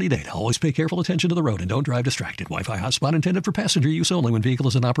independent third-party data, always pay careful attention to the road and don't drive distracted. Wi-Fi hotspot intended for passenger use only when vehicle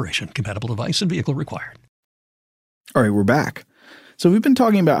is in operation. Compatible device and vehicle required. All right, we're back. So we've been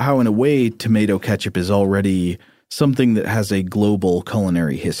talking about how, in a way, tomato ketchup is already something that has a global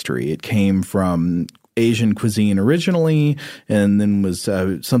culinary history. It came from Asian cuisine originally, and then was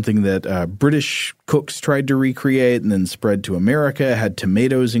something that British cooks tried to recreate and then spread to America, had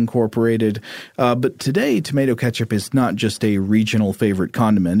tomatoes incorporated. But today, tomato ketchup is not just a regional favorite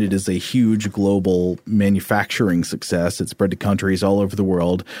condiment. It is a huge global manufacturing success. It's spread to countries all over the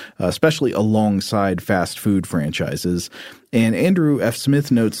world, especially alongside fast food franchises. And Andrew F.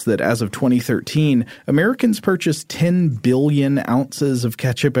 Smith notes that as of 2013, Americans purchase 10 billion ounces of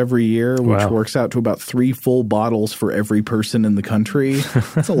ketchup every year, which works out to about 3 full bottles for every person in the country.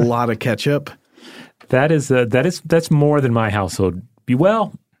 That's a lot of ketchup. That's more than my household.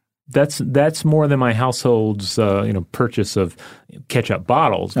 Well, that's more than my household's purchase of ketchup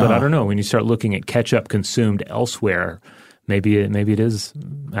bottles. But I don't know, when you start looking at ketchup consumed elsewhere, maybe it is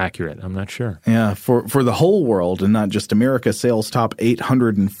accurate. I'm not sure. Yeah, for the whole world and not just America, sales top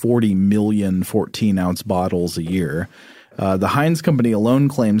 840 million 14-ounce bottles a year. The Heinz Company alone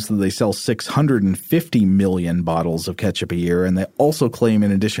claims that they sell 650 million bottles of ketchup a year, and they also claim,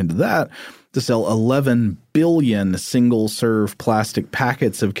 in addition to that, to sell 11 billion single-serve plastic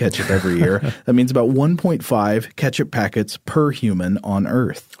packets of ketchup every year. That means about 1.5 ketchup packets per human on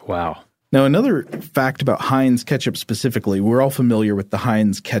Earth. Wow. Now, another fact about Heinz ketchup specifically, we're all familiar with the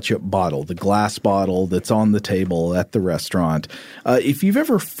Heinz ketchup bottle, the glass bottle that's on the table at the restaurant. If you've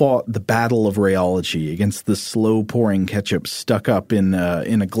ever fought the battle of rheology against the slow-pouring ketchup stuck up in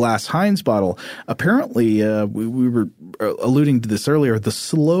a glass Heinz bottle, apparently, we were alluding to this earlier, the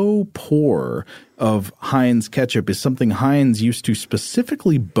slow pour of Heinz ketchup is something Heinz used to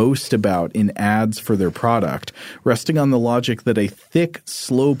specifically boast about in ads for their product, resting on the logic that a thick,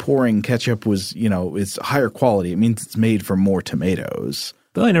 slow-pouring ketchup was, is higher quality. It means it's made from more tomatoes.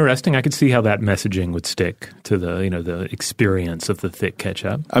 Well, interesting. I could see how that messaging would stick to the experience of the thick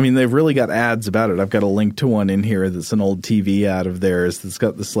ketchup. I mean, they've really got ads about it. I've got a link to one in here that's an old TV ad of theirs that's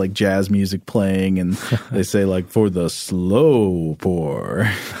got this like jazz music playing, and they say like, for the slow pour.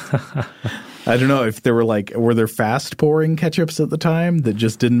 I don't know if there were there fast pouring ketchups at the time that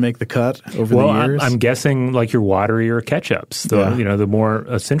just didn't make the cut over the years? I'm guessing like your waterier ketchups. The more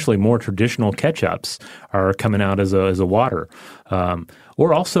essentially more traditional ketchups are coming out as a water.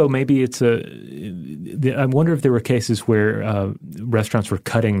 Or also maybe it's I wonder if there were cases where restaurants were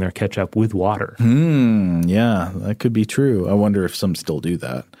cutting their ketchup with water. Yeah, that could be true. I wonder if some still do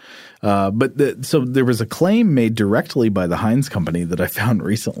that. So there was a claim made directly by the Heinz Company that I found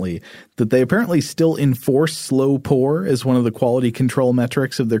recently that they apparently still enforce slow pour as one of the quality control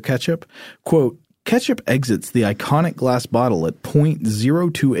metrics of their ketchup. Quote, ketchup exits the iconic glass bottle at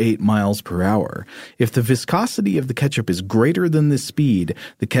 0.028 miles per hour. If the viscosity of the ketchup is greater than this speed,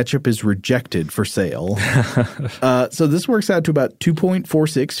 the ketchup is rejected for sale. So this works out to about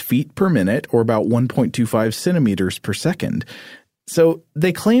 2.46 feet per minute, or about 1.25 centimeters per second. So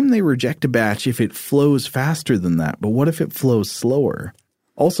they claim they reject a batch if it flows faster than that, but what if it flows slower?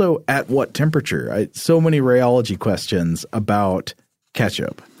 Also, at what temperature? So many rheology questions about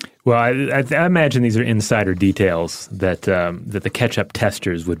ketchup. Well, I imagine these are insider details that the ketchup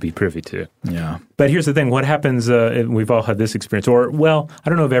testers would be privy to. Yeah. But here's the thing. What happens we've all had this experience. Or, well, I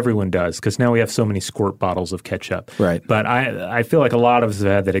don't know if everyone does because now we have so many squirt bottles of ketchup. Right. But I feel like a lot of us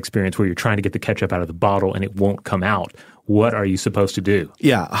have had that experience where you're trying to get the ketchup out of the bottle and it won't come out. What are you supposed to do?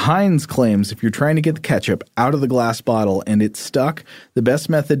 Yeah, Heinz claims if you're trying to get the ketchup out of the glass bottle and it's stuck, the best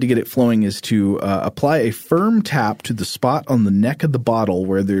method to get it flowing is to apply a firm tap to the spot on the neck of the bottle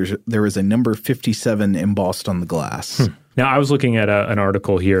where there is a number 57 embossed on the glass. Now, I was looking at an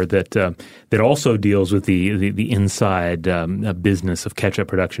article here that also deals with the inside business of ketchup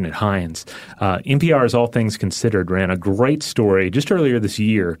production at Heinz. NPR's All Things Considered ran a great story just earlier this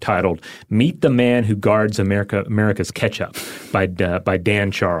year titled "Meet the Man Who Guards America's Ketchup" by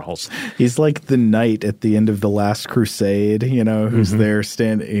Dan Charles. He's like the knight at the end of The Last Crusade, who's there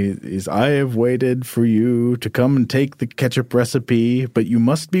standing. I have waited for you to come and take the ketchup recipe, but you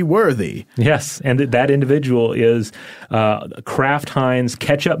must be worthy. Yes, and that individual is Kraft Heinz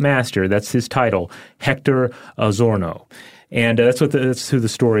Ketchup Master. That's his title, Hector Osorno. And that's who the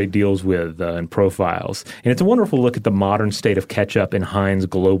story deals with and profiles. And it's a wonderful look at the modern state of ketchup and Heinz'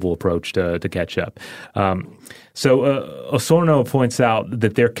 global approach to ketchup. So Osorno points out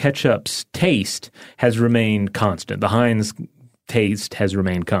that their ketchup's taste has remained constant. The Heinz taste has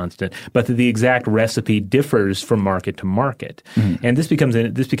remained constant, but the exact recipe differs from market to market. Mm-hmm. And this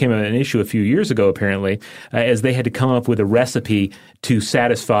became an issue a few years ago, apparently, as they had to come up with a recipe to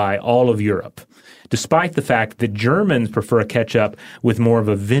satisfy all of Europe, despite the fact that Germans prefer a ketchup with more of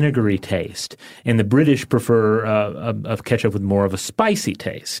a vinegary taste, and the British prefer a ketchup with more of a spicy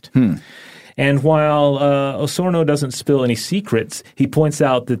taste. And while Osorno doesn't spill any secrets, he points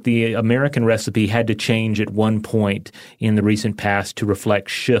out that the American recipe had to change at one point in the recent past to reflect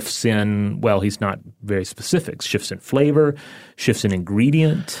shifts in, well, he's not very specific, shifts in flavor, shifts in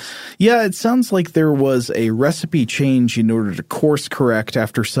ingredient. Yeah, it sounds like there was a recipe change in order to course correct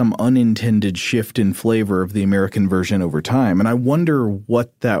after some unintended shift in flavor of the American version over time. And I wonder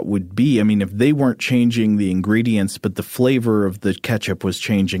what that would be. I mean, if they weren't changing the ingredients, but the flavor of the ketchup was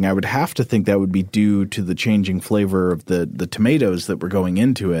changing, I would have to think that would be due to the changing flavor of the tomatoes that were going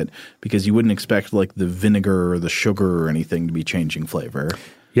into it, because you wouldn't expect like the vinegar or the sugar or anything to be changing flavor.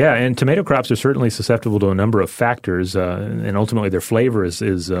 Yeah, and tomato crops are certainly susceptible to a number of factors, and ultimately their flavor is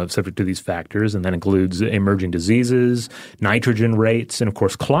subject to these factors, and that includes emerging diseases, nitrogen rates, and of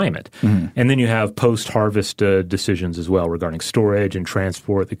course climate. Mm-hmm. And then you have post-harvest decisions as well regarding storage and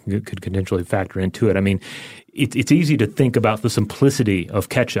transport that could potentially factor into it. I mean, it's easy to think about the simplicity of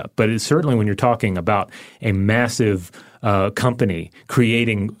ketchup, but it's certainly when you're talking about a massive company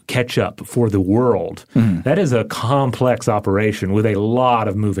creating ketchup for the world, that is a complex operation with a lot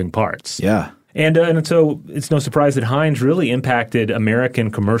of moving parts. Yeah. And so it's no surprise that Heinz really impacted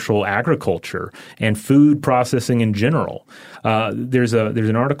American commercial agriculture and food processing in general. There's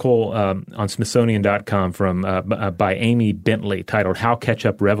an article on Smithsonian.com by Amy Bentley titled "How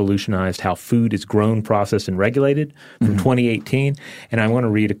Ketchup Revolutionized How Food is Grown, Processed, and Regulated" from 2018, and I want to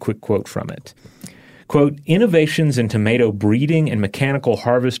read a quick quote from it. Quote, "Innovations in tomato breeding and mechanical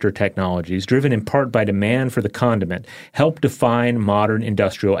harvester technologies, driven in part by demand for the condiment, helped define modern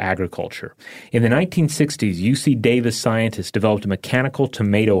industrial agriculture. In the 1960s, UC Davis scientists developed a mechanical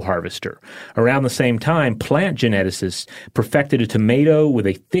tomato harvester. Around the same time, plant geneticists perfected a tomato with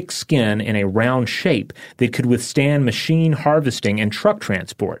a thick skin and a round shape that could withstand machine harvesting and truck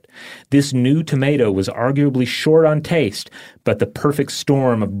transport. This new tomato was arguably short on taste, but the perfect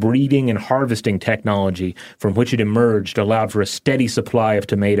storm of breeding and harvesting technology from which it emerged allowed for a steady supply of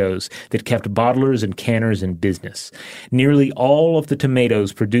tomatoes that kept bottlers and canners in business. Nearly all of the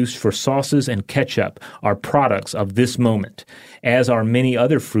tomatoes produced for sauces and ketchup are products of this moment, as are many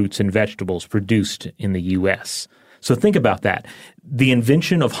other fruits and vegetables produced in the U.S." So think about that. The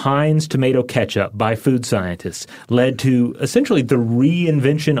invention of Heinz tomato ketchup by food scientists led to essentially the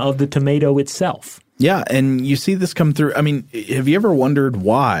reinvention of the tomato itself. Yeah, and you see this come through. I mean, have you ever wondered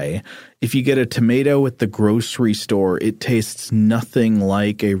why, if you get a tomato at the grocery store, it tastes nothing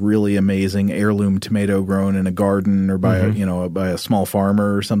like a really amazing heirloom tomato grown in a garden or by by a small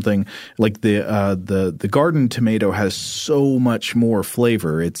farmer or something? Like the garden tomato has so much more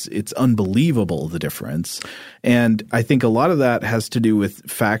flavor. It's unbelievable, the difference. And I think a lot of that has to do with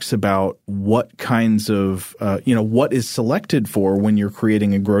facts about what kinds of what is selected for when you're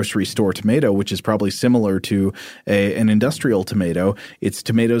creating a grocery store tomato, which is probably similar to an industrial tomato. It's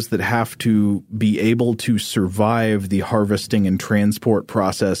tomatoes that have to be able to survive the harvesting and transport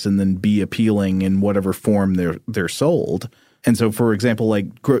process and then be appealing in whatever form they're sold. And so, for example, like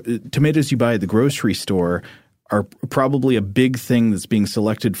tomatoes you buy at the grocery store are probably a big thing that's being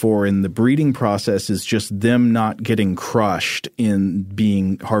selected for in the breeding process is just them not getting crushed in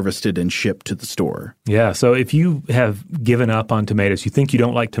being harvested and shipped to the store. Yeah. So if you have given up on tomatoes, you think you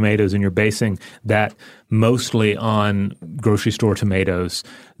don't like tomatoes and you're basing that mostly on grocery store tomatoes,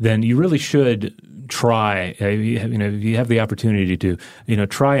 then you really should try, if you have the opportunity to,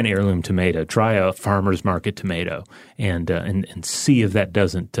 try an heirloom tomato, try a farmer's market tomato, and see if that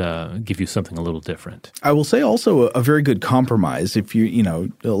doesn't give you something a little different. I will say also a very good compromise if a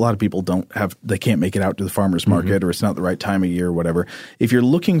lot of people they can't make it out to the farmer's market, or it's not the right time of year or whatever. If you're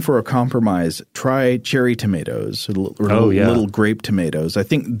looking for a compromise, try cherry tomatoes or little grape tomatoes. I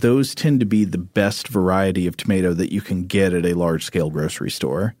think those tend to be the best variety of tomato that you can get at a large-scale grocery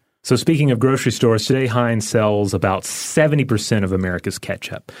store. So speaking of grocery stores, today Heinz sells about 70% of America's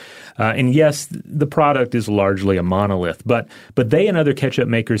ketchup. And yes, the product is largely a monolith, but they and other ketchup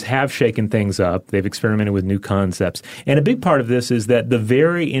makers have shaken things up. They've experimented with new concepts. And a big part of this is that the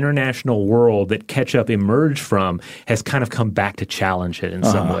very international world that ketchup emerged from has kind of come back to challenge it in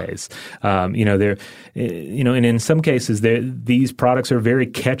some ways. And in some cases, these products are very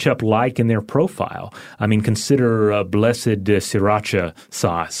ketchup-like in their profile. I mean, consider blessed sriracha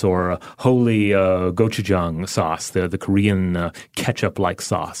sauce or holy gochujang sauce, the Korean ketchup-like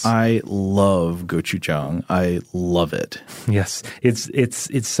sauce. I love gochujang. I love it. Yes,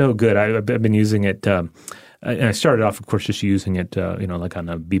 it's so good. I've been using it. And I started off, of course, just using it, like on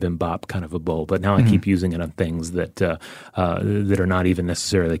a bibimbap kind of a bowl. But now I keep using it on things that are not even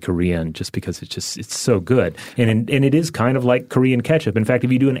necessarily Korean, just because it's so good. And it is kind of like Korean ketchup. In fact,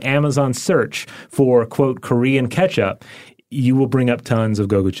 if you do an Amazon search for, quote, Korean ketchup, you will bring up tons of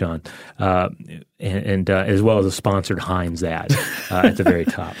gochujang, and as well as a sponsored Heinz ad at the very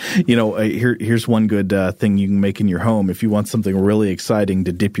top. Here's one good thing you can make in your home. If you want something really exciting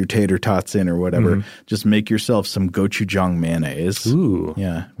to dip your tater tots in or whatever, just make yourself some gochujang mayonnaise. Ooh.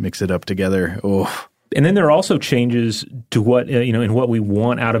 Yeah, mix it up together. Oh. And then there are also changes to what in what we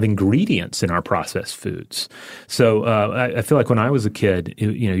want out of ingredients in our processed foods. So I feel like when I was a kid,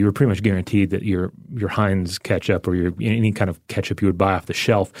 you were pretty much guaranteed that your Heinz ketchup or any kind of ketchup you would buy off the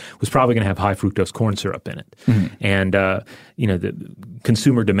shelf was probably going to have high fructose corn syrup in it. And the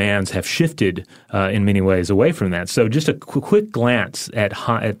consumer demands have shifted in many ways away from that. So just a quick glance at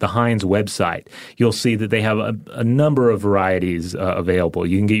the Heinz website, you'll see that they have a number of varieties available.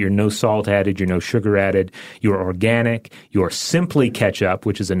 You can get your no salt added, your no sugar added, your organic, your simply ketchup,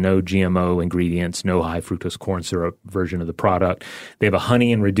 which is a no GMO ingredients, no high fructose corn syrup version of the product. They have a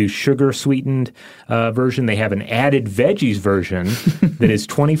honey and reduced sugar sweetened version. They have an added veggies version that is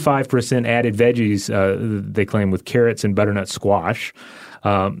 25% added veggies, they claim, with carrots and butternut squash.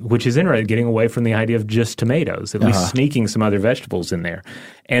 Which is interesting, getting away from the idea of just tomatoes, at least sneaking some other vegetables in there.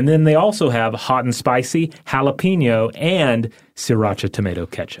 And then they also have hot and spicy, jalapeno, and sriracha tomato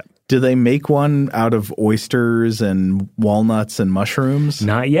ketchup. Do they make one out of oysters and walnuts and mushrooms?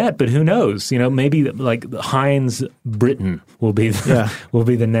 Not yet, but who knows? Maybe like Heinz Britain will be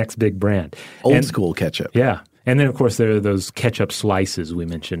the next big brand. Old school ketchup. Yeah. And then, of course, there are those ketchup slices we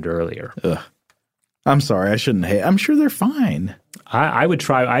mentioned earlier. Ugh. I'm sorry, I shouldn't hate. I'm sure they're fine. I would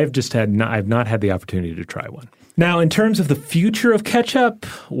try. I've not had the opportunity to try one. Now, in terms of the future of ketchup,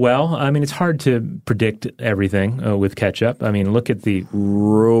 well, I mean, it's hard to predict everything with ketchup. I mean, look at the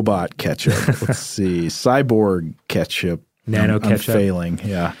robot ketchup. Let's see, cyborg ketchup, nano ketchup. I'm failing.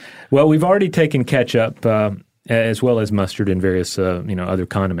 Yeah. Well, we've already taken ketchup as well as mustard and various other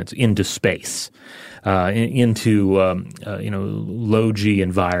condiments into space. Into low G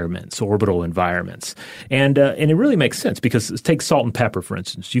environments, orbital environments, and it really makes sense because take salt and pepper, for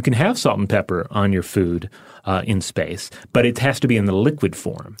instance. You can have salt and pepper on your food in space, but it has to be in the liquid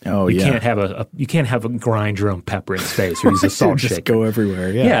form. You can't have a grind your own pepper in space or use a salt shaker. Just go everywhere.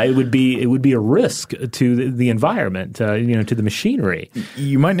 Yeah, it would be a risk to the environment, to the machinery.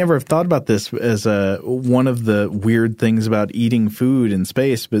 You might never have thought about this as one of the weird things about eating food in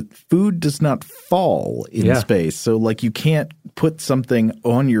space, but food does not fall in space. So you can't put something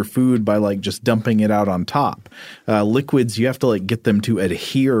on your food by just dumping it out on top. Liquids, you have to get them to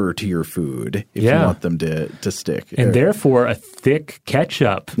adhere to your food if you want them to stick. And therefore a thick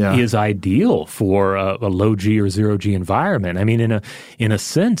ketchup is ideal for a low G or zero G environment. I mean, in a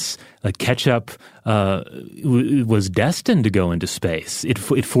sense, ketchup was destined to go into space. It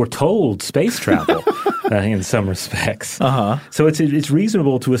foretold space travel in some respects. So it's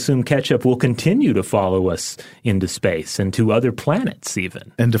reasonable to assume ketchup will continue to follow us into space and to other planets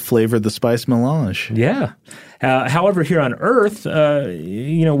even. And to flavor the spice melange. Yeah. However, here on Earth,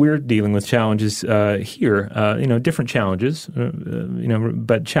 we're dealing with challenges here, different challenges,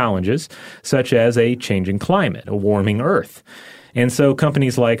 but challenges such as a changing climate, a warming Earth. And so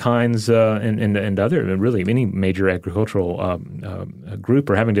companies like Heinz and other, really any major agricultural group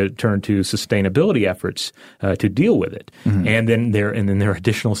are having to turn to sustainability efforts to deal with it. Mm-hmm. And then there are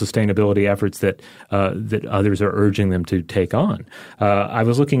additional sustainability efforts that others are urging them to take on. I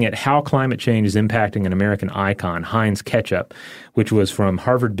was looking at how climate change is impacting an American icon, Heinz Ketchup, which was from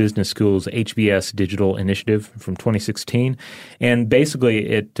Harvard Business School's HBS Digital Initiative from 2016. And basically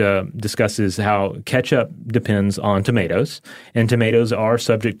it discusses how ketchup depends on tomatoes, and tomatoes are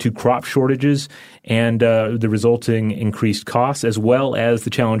subject to crop shortages and the resulting increased costs, as well as the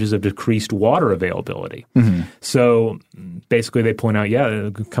challenges of decreased water availability. Mm-hmm. So basically they point out,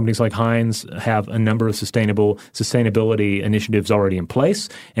 companies like Heinz have a number of sustainability initiatives already in place,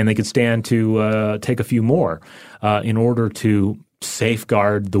 and they could stand to take a few more in order to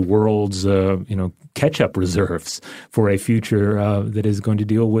safeguard the world's ketchup reserves for a future that is going to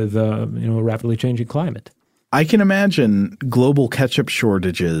deal with a rapidly changing climate. I can imagine global ketchup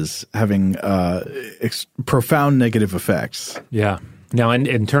shortages having profound negative effects. Yeah. Now,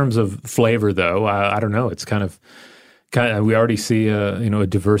 in terms of flavor, though, I don't know. It's kind of we already see a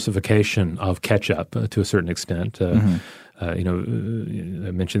diversification of ketchup to a certain extent. Mm-hmm.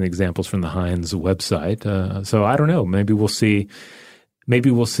 I mentioned the examples from the Heinz website. So I don't know. Maybe we'll see.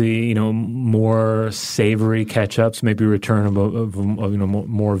 More savory ketchups. Maybe return of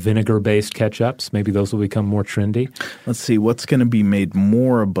more vinegar-based ketchups. Maybe those will become more trendy. Let's see what's going to be made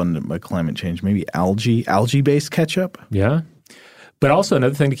more abundant by climate change. Maybe algae-based ketchup. Yeah. But also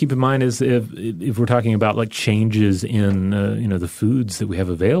another thing to keep in mind is if we're talking about like changes in the foods that we have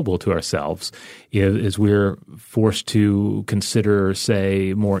available to ourselves, is we're forced to consider,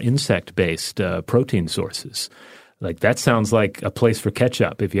 say, more insect-based protein sources. Like that sounds like a place for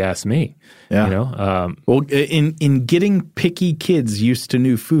ketchup, if you ask me. Yeah. Well, in getting picky kids used to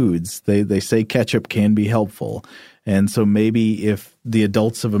new foods, they say ketchup can be helpful. And so maybe if the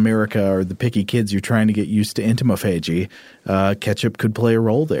adults of America are the picky kids you're trying to get used to entomophagy, ketchup could play a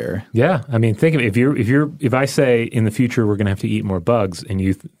role there. Yeah, I mean, think of it. If I say in the future we're going to have to eat more bugs, and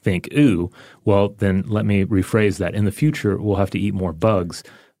you think ooh, well then let me rephrase that. In the future we'll have to eat more bugs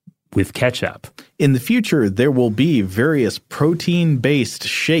with ketchup. In the future, there will be various protein-based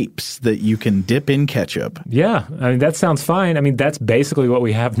shapes that you can dip in ketchup. Yeah. I mean, that sounds fine. I mean, that's basically what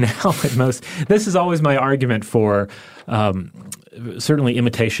we have now at most. This is always my argument for certainly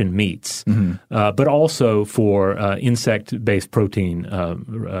imitation meats, mm-hmm. But also for insect-based protein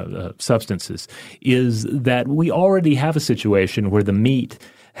substances, is that we already have a situation where the meat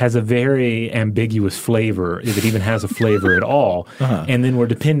has a very ambiguous flavor, if it even has a flavor at all. Uh-huh. And then we're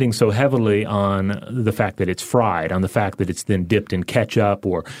depending so heavily on the fact that it's fried, on the fact that it's then dipped in ketchup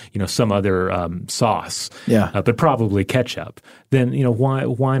or, some other sauce, but probably ketchup. Then,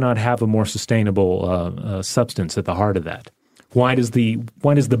 why not have a more sustainable substance at the heart of that? Why does the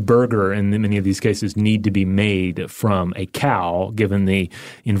burger in many of these cases need to be made from a cow, given the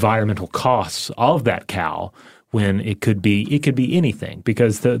environmental costs of that cow, when it could be anything,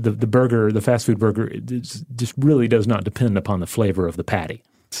 because the burger, the fast food burger, just really does not depend upon the flavor of the patty.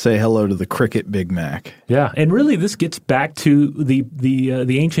 Say hello to the Cricket Big Mac. Yeah, and really this gets back to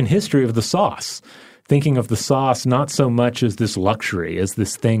the ancient history of the sauce. Thinking of the sauce not so much as this luxury, as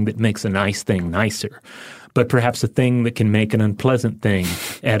this thing that makes a nice thing nicer, but perhaps a thing that can make an unpleasant thing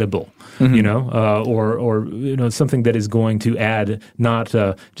edible. Mm-hmm. Or something that is going to add not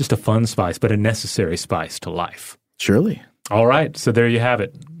just a fun spice, but a necessary spice to life. Surely. All right. So there you have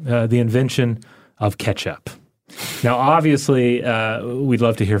it. The invention of ketchup. Now, obviously, we'd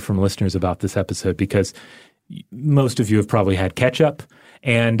love to hear from listeners about this episode because most of you have probably had ketchup.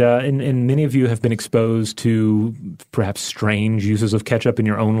 And many of you have been exposed to perhaps strange uses of ketchup in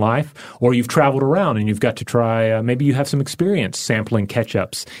your own life, or you've traveled around and you've got to try, maybe you have some experience sampling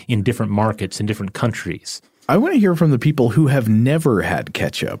ketchups in different markets, in different countries. I want to hear from the people who have never had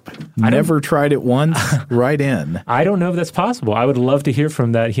ketchup, never tried it once, right in. I don't know if that's possible. I would love to hear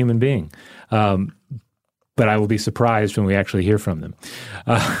from that human being. But I will be surprised when we actually hear from them.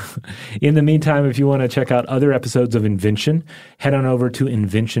 In the meantime, if you want to check out other episodes of Invention, head on over to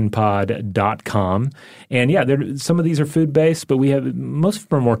inventionpod.com. And some of these are food-based, but most of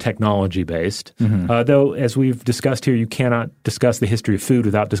them are more technology-based. Mm-hmm. Though, as we've discussed here, you cannot discuss the history of food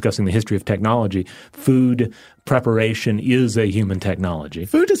without discussing the history of technology. Food preparation is a human technology.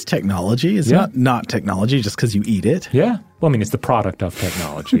 Food is technology. It's not technology just because you eat it. Yeah. Well, I mean, it's the product of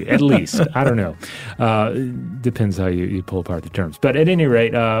technology, at least. I don't know. Depends how you pull apart the terms. But at any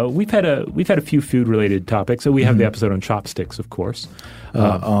rate, we've had a few food-related topics. So we have the episode on chopsticks, of course.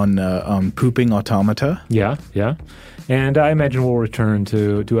 On pooping automata. Yeah. And I imagine we'll return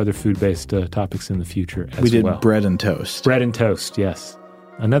to other food-based topics in the future as well. We did bread and toast. Bread and toast, yes.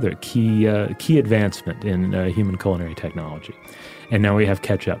 Another key advancement in human culinary technology. And now we have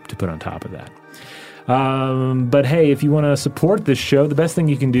ketchup to put on top of that. But hey, if you want to support this show, the best thing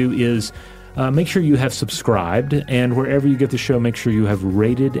you can do is make sure you have subscribed, and wherever you get the show, make sure you have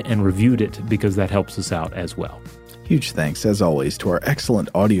rated and reviewed it, because that helps us out as well. Huge thanks, as always, to our excellent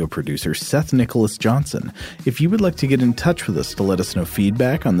audio producer, Seth Nicholas Johnson. If you would like to get in touch with us to let us know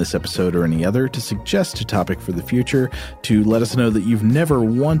feedback on this episode or any other, to suggest a topic for the future, to let us know that you've never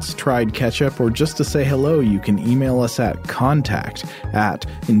once tried ketchup, or just to say hello, you can email us at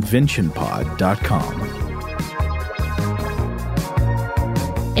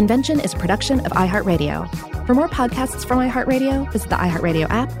contact@inventionpod.com. Invention is a production of iHeartRadio. For more podcasts from iHeartRadio, visit the iHeartRadio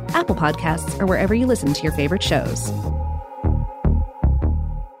app, Apple Podcasts, or wherever you listen to your favorite shows.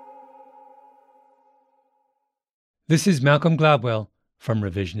 This is Malcolm Gladwell from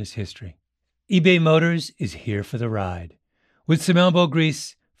Revisionist History. eBay Motors is here for the ride. With some elbow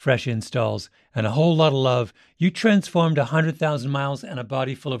grease, fresh installs, and a whole lot of love, you transformed 100,000 miles and a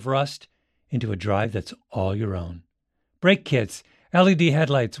body full of rust into a drive that's all your own. Brake kits, LED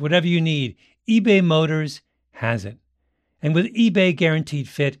headlights, whatever you need, eBay Motors has it. And with eBay Guaranteed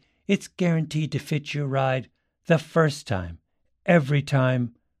Fit, it's guaranteed to fit your ride the first time, every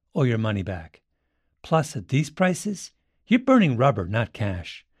time, or your money back. Plus, at these prices, you're burning rubber, not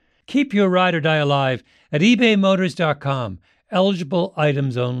cash. Keep your ride or die alive at ebaymotors.com. Eligible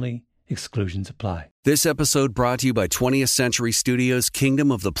items only. Exclusions apply. This episode brought to you by 20th Century Studios'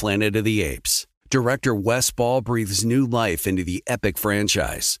 Kingdom of the Planet of the Apes. Director Wes Ball breathes new life into the epic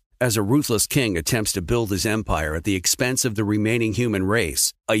franchise. As a ruthless king attempts to build his empire at the expense of the remaining human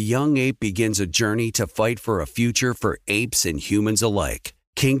race, a young ape begins a journey to fight for a future for apes and humans alike.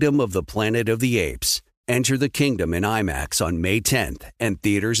 Kingdom of the Planet of the Apes. Enter the kingdom in IMAX on May 10th and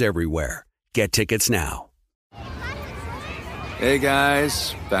theaters everywhere. Get tickets now. Hey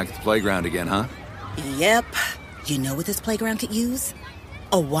guys, back at the playground again, huh? Yep. You know what this playground could use?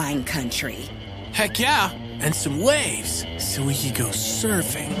 A wine country. Heck yeah, and some waves so we could go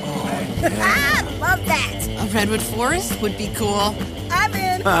surfing. Oh, yeah. Love that. A redwood forest would be cool. I'm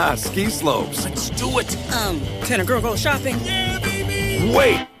in. Ski slopes. Let's do it. Can a girl go shopping? Yeah, baby.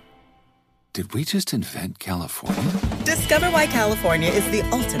 Wait! Did we just invent California? Discover why California is the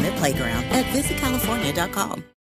ultimate playground at visitcalifornia.com.